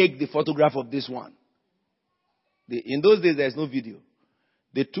 good. Take the photograph of this one. In those days, there's no video.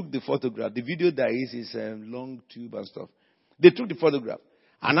 They took the photograph. The video there is long tube and stuff. They took the photograph.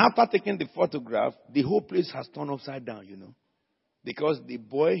 And after taking the photograph, the whole place has turned upside down, you know. Because the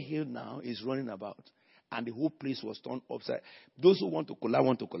boy healed now is running about. And the whole place was turned upside. Those who want to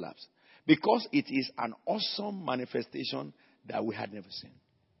collapse. Because it is an awesome manifestation that we had never seen.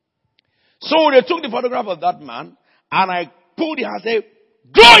 So they took the photograph of that man. And I pulled the hand and said,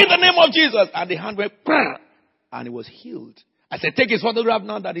 go in the name of Jesus. And the hand went, and he was healed. I said, take his photograph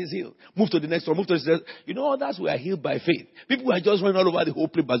now that he's healed. Move to the next one. Move to the next. You know, that's we are healed by faith. People are just running all over the whole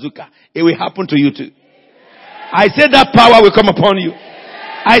place, bazooka. It will happen to you too. Amen. I said that power will come upon you.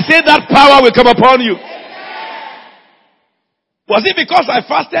 Amen. I said that power will come upon you. Amen. Was it because I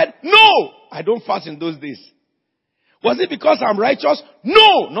fasted? No. I don't fast in those days. Was it because I'm righteous?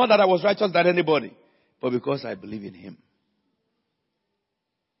 No. Not that I was righteous than anybody. But because I believe in him.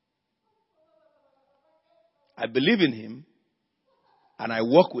 I believe in him. And I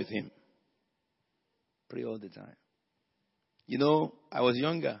walk with him. Pray all the time. You know, I was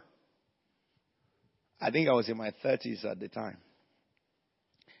younger. I think I was in my 30s at the time.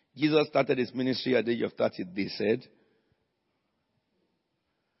 Jesus started his ministry at the age of 30, they said.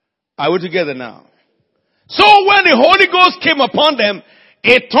 Are we together now? So when the Holy Ghost came upon them,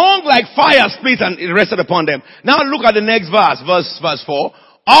 A tongue like fire split and it rested upon them. Now look at the next verse 4.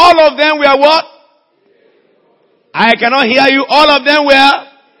 All of them were what? I cannot hear you. All of them were?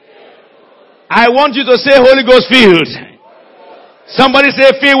 I want you to say Holy Ghost filled. Somebody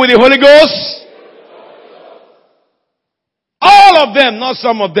say filled with the Holy Ghost. All of them, not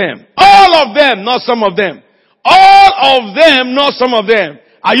some of them. All of them, not some of them. All of them, not some of them.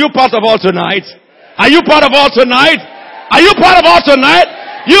 Are you part of all tonight? Are you part of all tonight? Are you part of all tonight?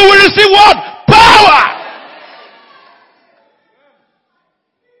 You will receive what? Power!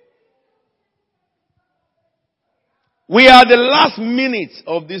 We are the last minutes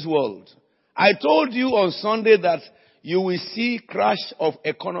of this world. I told you on Sunday that you will see crash of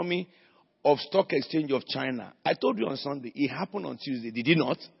economy of stock exchange of China. I told you on Sunday. It happened on Tuesday. Did it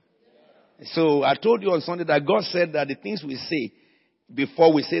not? So I told you on Sunday that God said that the things we say,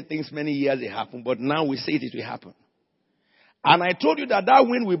 before we say things many years they happen, but now we say it will happen. And I told you that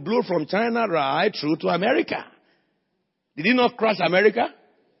wind will blow from China right through to America. Did it not crash America?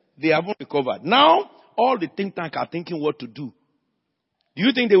 They haven't recovered. Now, all the think tank are thinking what to do. Do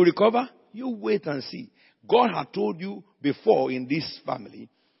you think they will recover? You wait and see. God had told you before in this family,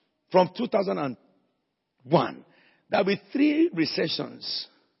 from 2001, there will be 3 recessions.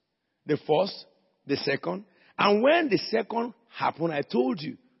 The first, the second, and when the second happened, I told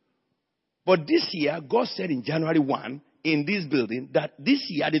you. But this year, God said in January 1, in this building, that this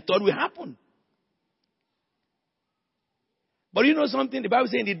year the third will happen. But you know something? The Bible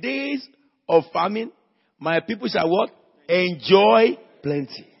says in the days of famine, my people shall what? Enjoy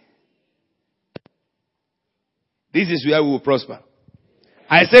plenty. This is where we will prosper.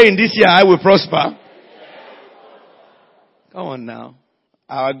 I say in this year I will prosper. Come on now.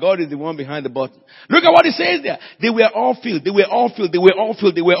 Our God is the one behind the button. Look at what it says there. They were all filled. They were all filled. They were all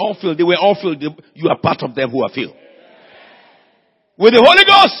filled. They were all filled. They were all filled. You are part of them who are filled. With the Holy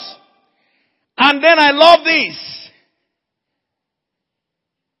Ghost. And then I love this.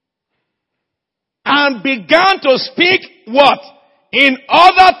 And began to speak what? In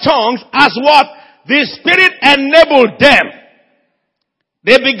other tongues as what? The Spirit enabled them.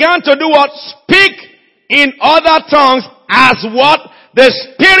 They began to do what? Speak in other tongues as what? The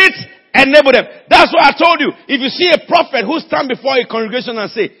Spirit enabled them. That's why I told you. If you see a prophet who stand before a congregation and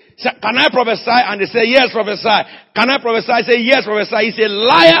say, can I prophesy? And they say, yes, prophesy. Can I prophesy? Say, yes, prophesy. He's a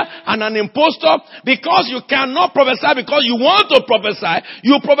liar and an impostor because you cannot prophesy because you want to prophesy.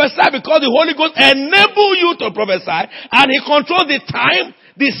 You prophesy because the Holy Ghost enable you to prophesy and He controls the time,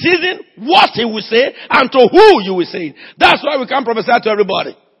 the season, what He will say and to who you will say it. That's why we can't prophesy to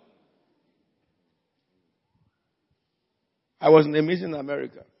everybody. I was in a meeting in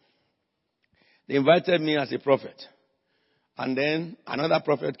America. They invited me as a prophet. And then another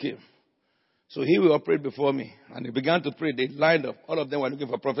prophet came. So he will operate before me. And they began to pray. They lined up. All of them were looking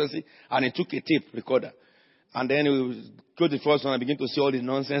for prophecy. And he took a tape recorder. And then he will go to the first one and begin to see all this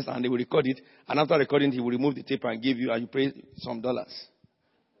nonsense. And they will record it. And after recording, he will remove the tape and give you. And you pay some dollars.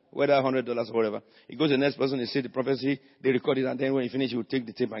 Whether $100 or whatever. He goes to the next person. They say the prophecy. They record it. And then when he finishes, he will take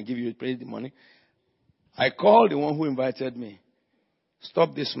the tape and give you. Pay the money. I called the one who invited me.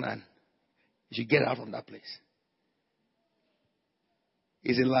 Stop this man. You should get out from that place.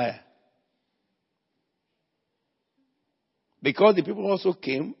 He's a liar. Because the people also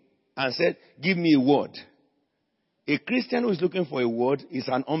came and said, give me a word. A Christian who is looking for a word is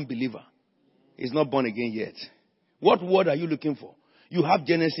an unbeliever. He's not born again yet. What word are you looking for? You have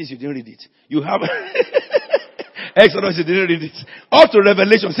Genesis, you didn't read it. You have Exodus, you didn't read it. Up to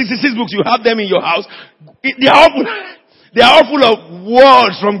Revelation, 66 books, you have them in your house. They are all full of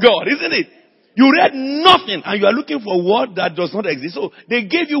words from God, isn't it? You read nothing and you are looking for a word that does not exist. So they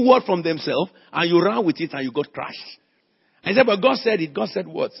gave you word from themselves and you ran with it and you got crushed. I said, but God said it. God said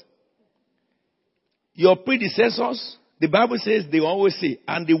what? Your predecessors, the Bible says, they always say,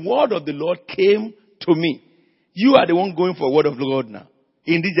 and the word of the Lord came to me. You are the one going for a word of the Lord now.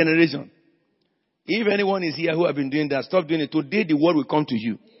 In this generation. If anyone is here who have been doing that, stop doing it. Today the word will come to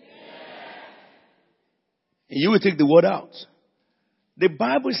you. And you will take the word out. The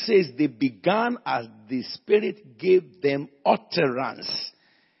Bible says they began as the Spirit gave them utterance.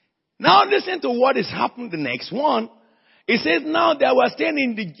 Now listen to what is happening the next one. It says, now there were staying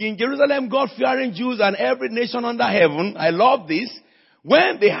in Jerusalem God-fearing Jews and every nation under heaven. I love this.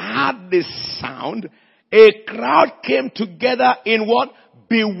 When they heard this sound, a crowd came together in what?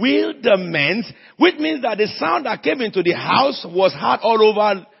 Bewilderment. Which means that the sound that came into the house was heard all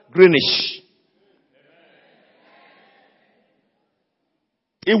over Greenwich.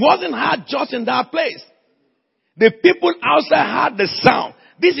 It wasn't heard just in that place. The people outside heard the sound.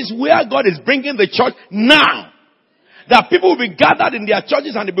 This is where God is bringing the church now. That people will be gathered in their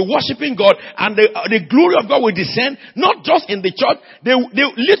churches and they'll be worshiping God, and the glory of God will descend, not just in the church.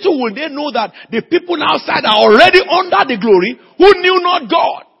 Little will they know that the people outside are already under the glory who knew not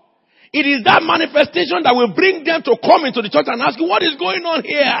God. It is that manifestation that will bring them to come into the church and ask you, what is going on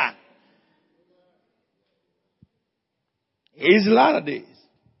here? It's the latter days.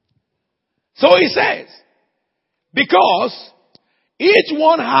 So he says, because each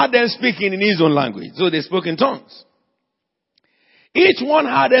one had them speaking in his own language. So they spoke in tongues. Each one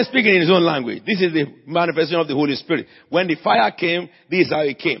had them speaking in his own language. This is the manifestation of the Holy Spirit. When the fire came, this is how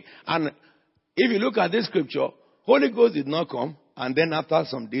it came. And if you look at this scripture, Holy Ghost did not come, and then after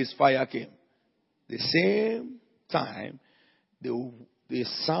some days, fire came. The same time, they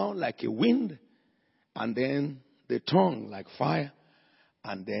sound like a wind, and then the tongue like fire,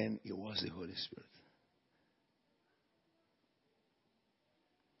 and then it was the Holy Spirit.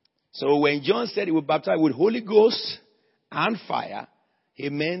 So when John said he would baptize with Holy Ghost and fire, he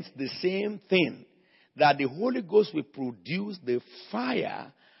meant the same thing. That the Holy Ghost will produce the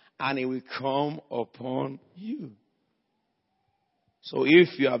fire and it will come upon you. So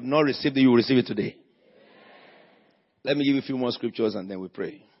if you have not received it, you will receive it today. Let me give you a few more scriptures and then we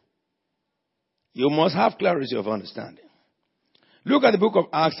pray. You must have clarity of understanding. Look at the book of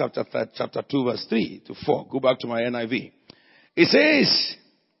Acts chapter 2 verse 3 to 4. Go back to my NIV. It says,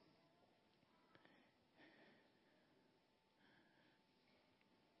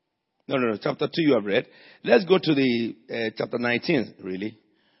 No, chapter 2 you have read. Let's go to the chapter 19, really.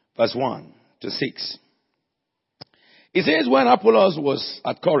 Verse 1 to 6. It says, when Apollos was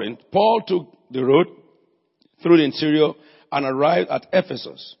at Corinth, Paul took the road through the interior and arrived at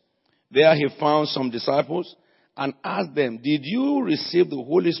Ephesus. There he found some disciples and asked them, did you receive the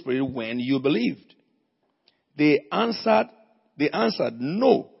Holy Spirit when you believed? They answered,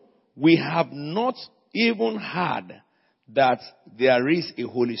 no, we have not even heard that there is a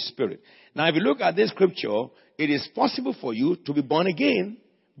Holy Spirit. Now, if you look at this scripture, it is possible for you to be born again,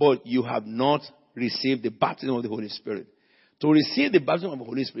 but you have not received the baptism of the Holy Spirit. To receive the baptism of the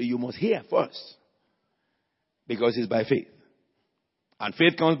Holy Spirit, you must hear first. Because it's by faith. And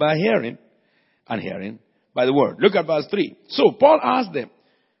faith comes by hearing, and hearing by the word. Look at verse 3. So Paul asked them,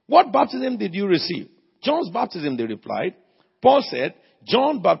 what baptism did you receive? John's baptism, they replied. Paul said,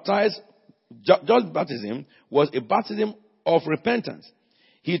 John's baptism was a baptism of repentance.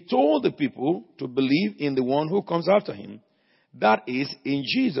 He told the people to believe in the one who comes after him, that is, in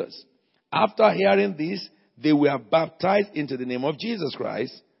Jesus. After hearing this, they were baptized into the name of Jesus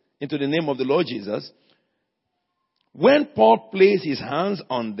Christ, into the name of the Lord Jesus. When Paul placed his hands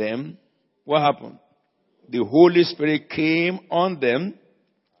on them, what happened? The Holy Spirit came on them,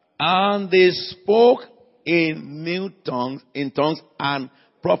 and they spoke in tongues and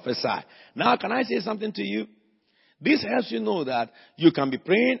prophesied. Now, can I say something to you? This helps you know that you can be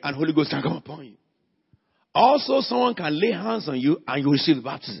praying and Holy Ghost can come upon you. Also, someone can lay hands on you and you receive the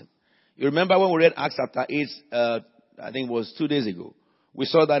baptism. You remember when we read Acts chapter 8, I think it was 2 days ago. We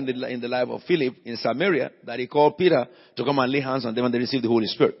saw that in the life of Philip in Samaria, that he called Peter to come and lay hands on them and they received the Holy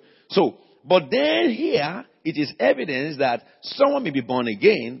Spirit. So, but then here, it is evidence that someone may be born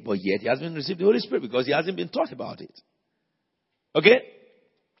again, but yet he hasn't received the Holy Spirit because he hasn't been taught about it. Okay?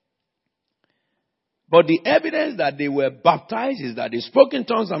 But the evidence that they were baptized is that they spoke in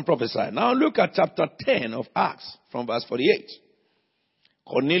tongues and prophesied. Now look at chapter 10 of Acts from verse 48.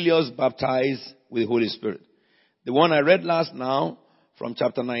 Cornelius baptized with the Holy Spirit. The one I read last now from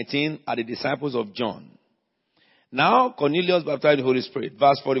chapter 19 are the disciples of John. Now Cornelius baptized with the Holy Spirit.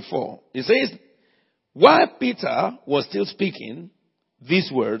 Verse 44. It says, while Peter was still speaking these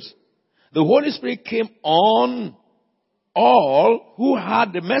words, the Holy Spirit came on all who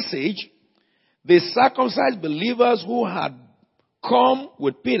had the message. The circumcised believers who had come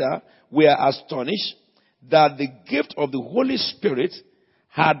with Peter were astonished that the gift of the Holy Spirit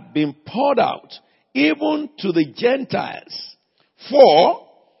had been poured out even to the Gentiles. For,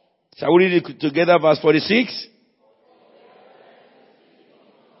 shall we read it together, verse 46?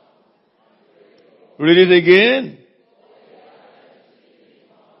 Read it again.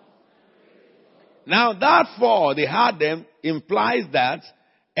 Now that for they had them implies that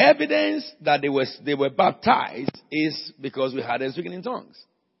evidence that they were baptized is because we had them speaking in tongues.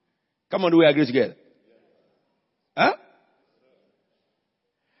 Come on, do we agree together? Huh?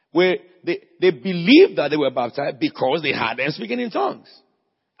 They believed that they were baptized because they had them speaking in tongues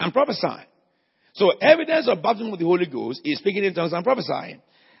and prophesying. So evidence of baptism with the Holy Ghost is speaking in tongues and prophesying.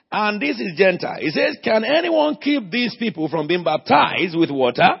 And this is Gentile. It says, can anyone keep these people from being baptized with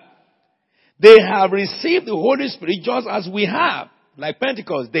water? They have received the Holy Spirit just as we have, like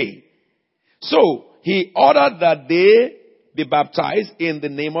Pentecost Day. So, he ordered that they be baptized in the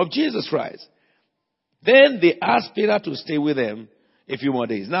name of Jesus Christ. Then they asked Peter to stay with them a few more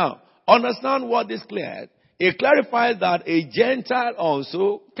days. Now, understand what this cleared. It clarifies that a Gentile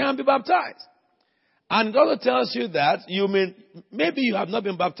also can be baptized. And it also tells you that maybe you have not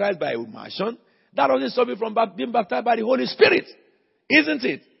been baptized by immersion. That doesn't stop you from being baptized by the Holy Spirit. Isn't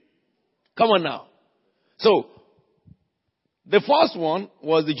it? Come on now. So, the first one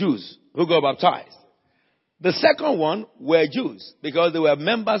was the Jews who got baptized. The second one were Jews because they were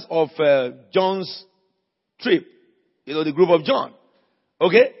members of John's trip. The group of John.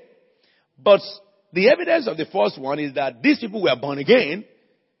 Okay? But the evidence of the first one is that these people were born again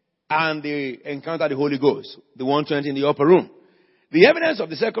and they encountered the Holy Ghost, the 120 in the upper room. The evidence of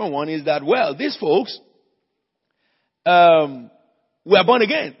the second one is that, these folks were born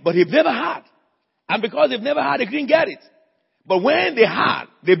again, but they've never had. And because they've never had, they couldn't get it. But when they had,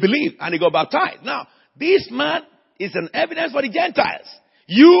 they believed and they got baptized. Now, this man is an evidence for the Gentiles.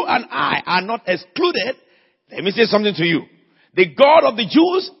 You and I are not excluded. Let me say something to you. The God of the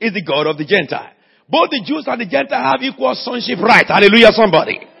Jews is the God of the Gentile. Both the Jews and the Gentile have equal sonship right. Hallelujah,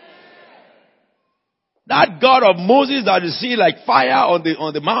 somebody. That God of Moses that you see like fire on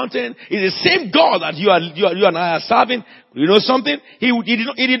the mountain is the same God that you and I are serving. You know something? He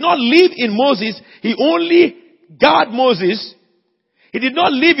did not live in Moses. He only guarded Moses. He did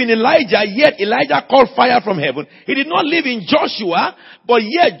not live in Elijah, yet Elijah called fire from heaven. He did not live in Joshua, but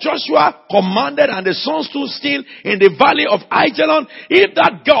yet Joshua commanded and the sun stood still in the valley of Ajalon. If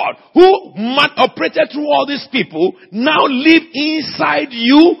that God who operated through all these people now live inside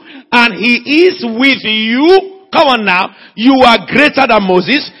you and he is with you, come on now, you are greater than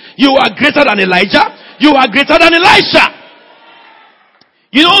Moses, you are greater than Elijah, you are greater than Elisha.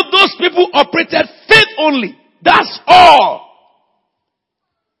 You know, those people operated faith only. That's all.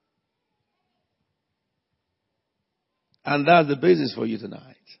 And that's the basis for you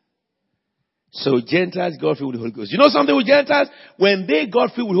tonight. So Gentiles got filled with the Holy Ghost. You know something with Gentiles? When they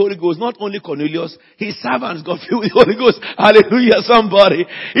got filled with the Holy Ghost, not only Cornelius, his servants got filled with the Holy Ghost. Hallelujah, somebody.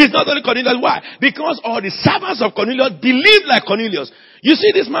 It's not only Cornelius. Why? Because all the servants of Cornelius believed like Cornelius. You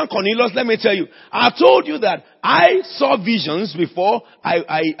see this man Cornelius, let me tell you. I told you that I saw visions before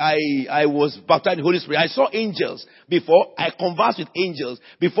I was baptized in the Holy Spirit. I saw angels before. I conversed with angels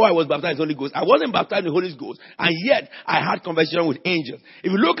before I was baptized in the Holy Ghost. I wasn't baptized in the Holy Ghost, and yet I had conversation with angels. If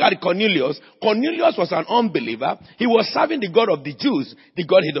you look at Cornelius, Cornelius was an unbeliever. He was serving the God of the Jews, the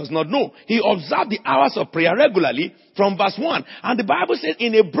God he does not know. He observed the hours of prayer regularly from verse 1. And the Bible says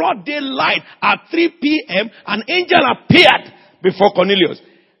in a broad daylight at 3 p.m., an angel appeared before Cornelius.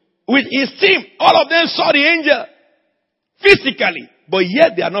 With his team, all of them saw the angel physically, but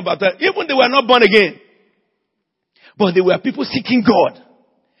yet they are not baptized. Even they were not born again. But they were people seeking God.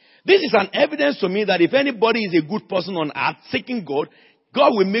 This is an evidence to me that if anybody is a good person on earth seeking God,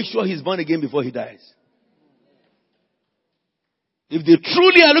 God will make sure he's born again before he dies. If they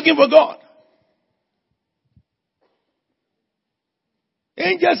truly are looking for God.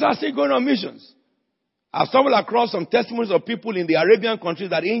 Angels are still going on missions. I've stumbled across some testimonies of people in the Arabian countries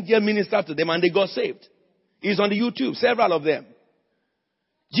that angel ministered to them and they got saved. It's on the YouTube, several of them.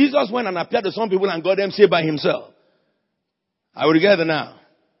 Jesus went and appeared to some people and got them saved by himself. Are we together now?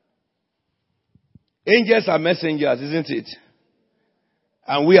 Angels are messengers, isn't it?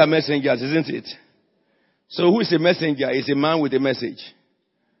 And we are messengers, isn't it? So who is a messenger? It's a man with a message.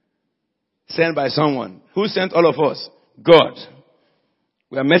 Sent by someone. Who sent all of us? God.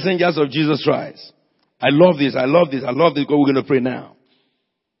 We are messengers of Jesus Christ. I love this. I love this. I love this. We're going to pray now.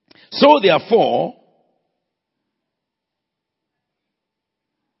 So therefore,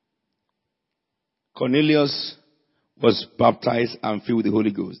 Cornelius was baptized and filled with the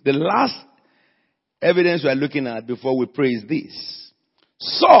Holy Ghost. The last evidence we are looking at before we pray is this.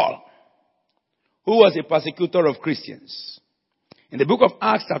 Saul, who was a persecutor of Christians. In the book of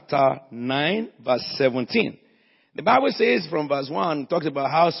Acts chapter 9 verse 17. The Bible says from verse 1, talks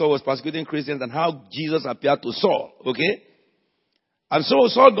about how Saul was persecuting Christians and how Jesus appeared to Saul. Okay? And so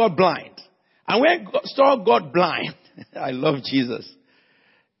Saul got blind. And when Saul got blind, I love Jesus.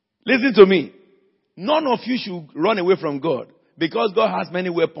 Listen to me. None of you should run away from God because God has many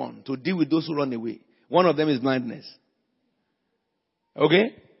weapons to deal with those who run away. One of them is blindness.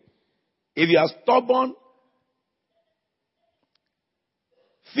 Okay? If you are stubborn,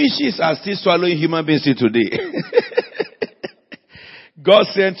 fishes are still swallowing human beings today. God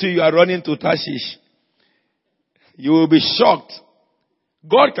sent you are running to Tarshish. You will be shocked.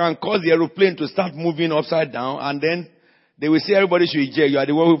 God can cause the aeroplane to start moving upside down and then they will say everybody should eject. You are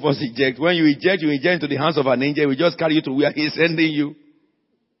the one who first eject. When you eject into the hands of an angel. We just carry you to where he is sending you.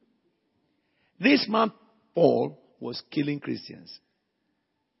 This man, Paul, was killing Christians,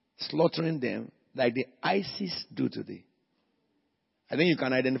 slaughtering them like the ISIS do today. I think you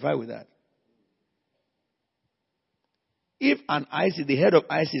can identify with that. If an ISIS, the head of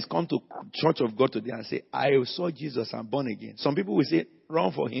ISIS, come to Church of God today and say, I saw Jesus, I'm born again, some people will say,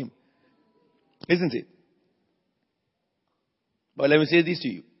 run for him. Isn't it? But let me say this to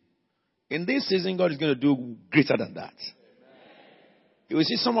you. In this season, God is going to do greater than that. You will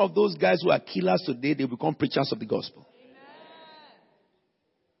see some of those guys who are killers today, they become preachers of the gospel.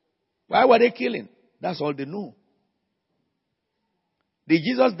 Why were they killing? That's all they know. Did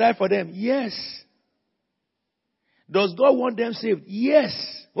Jesus die for them? Yes. Does God want them saved? Yes.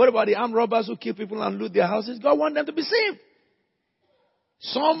 What about the armed robbers who kill people and loot their houses? God wants them to be saved.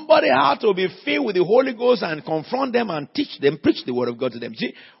 Somebody had to be filled with the Holy Ghost and confront them and teach them, preach the word of God to them.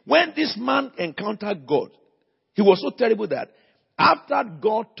 See, when this man encountered God, he was so terrible that after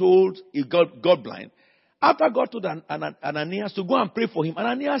God told, he got blind. After God told Ananias to go and pray for him,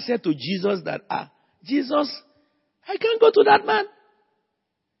 Ananias said to Jesus that, Jesus, I can't go to that man.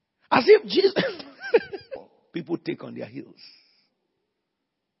 As if Jesus... People take on their heels.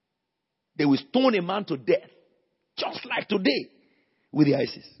 They will stone a man to death, just like today, with the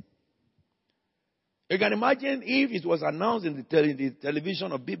ISIS. You can imagine if it was announced in the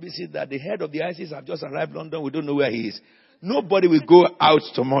television or BBC that the head of the ISIS have just arrived in London, we don't know where he is. Nobody will go out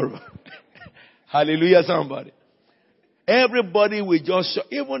tomorrow. Hallelujah, somebody. Everybody will just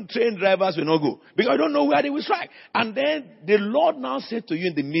even train drivers will not go. Because I don't know where they will strike. And then the Lord now said to you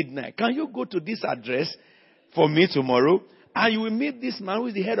in the midnight, can you go to this address for me tomorrow? And you will meet this man who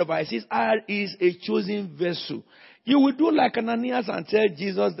is the head of ISIS. Is a chosen vessel. You will do like Ananias and tell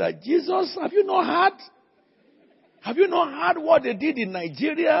Jesus that, Jesus, have you not heard? Have you not heard what they did in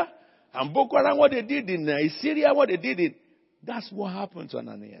Nigeria? And Boko Haram, what they did in Syria, what they did in... That's what happened to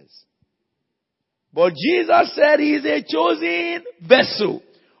Ananias. But Jesus said he is a chosen vessel.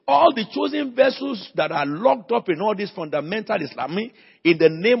 All the chosen vessels that are locked up in all this fundamental Islam, in the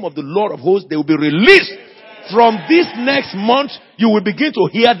name of the Lord of hosts, they will be released. From this next month, you will begin to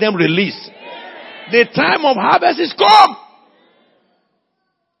hear them released. The time of harvest is come.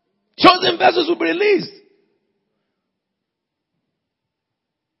 Chosen vessels will be released.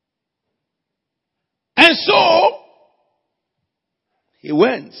 And so, he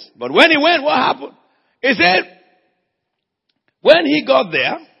went. But when he went, what happened? He said, when he got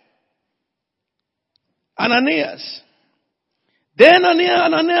there, then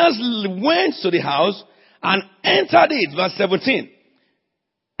Ananias went to the house and entered it, verse 17.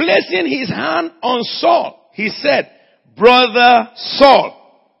 Placing his hand on Saul, he said, Brother Saul,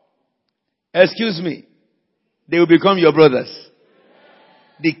 excuse me, they will become your brothers.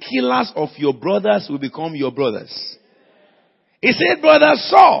 The killers of your brothers will become your brothers. He said, Brother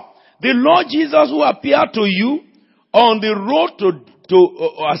Saul, the Lord Jesus who appeared to you on the road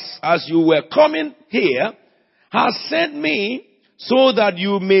as you were coming here has sent me so that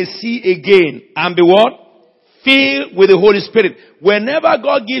you may see again and be what? Filled with the Holy Spirit. Whenever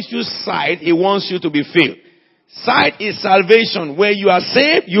God gives you sight, He wants you to be filled. Sight is salvation. When you are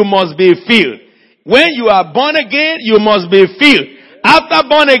saved, you must be filled. When you are born again, you must be filled. After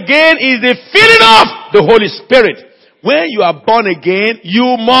born again is the filling of the Holy Spirit. When you are born again,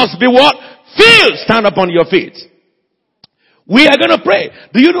 you must be what? Filled. Stand up on your feet. We are going to pray.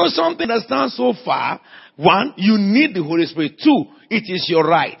 Do you know something that stands so far? One, you need the Holy Spirit. Two, it is your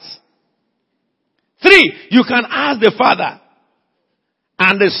right. Three, you can ask the Father.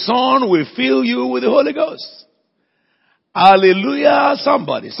 And the Son will fill you with the Holy Ghost. Hallelujah.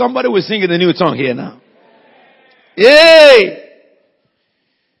 Somebody will sing in the new tongue here now. Yay!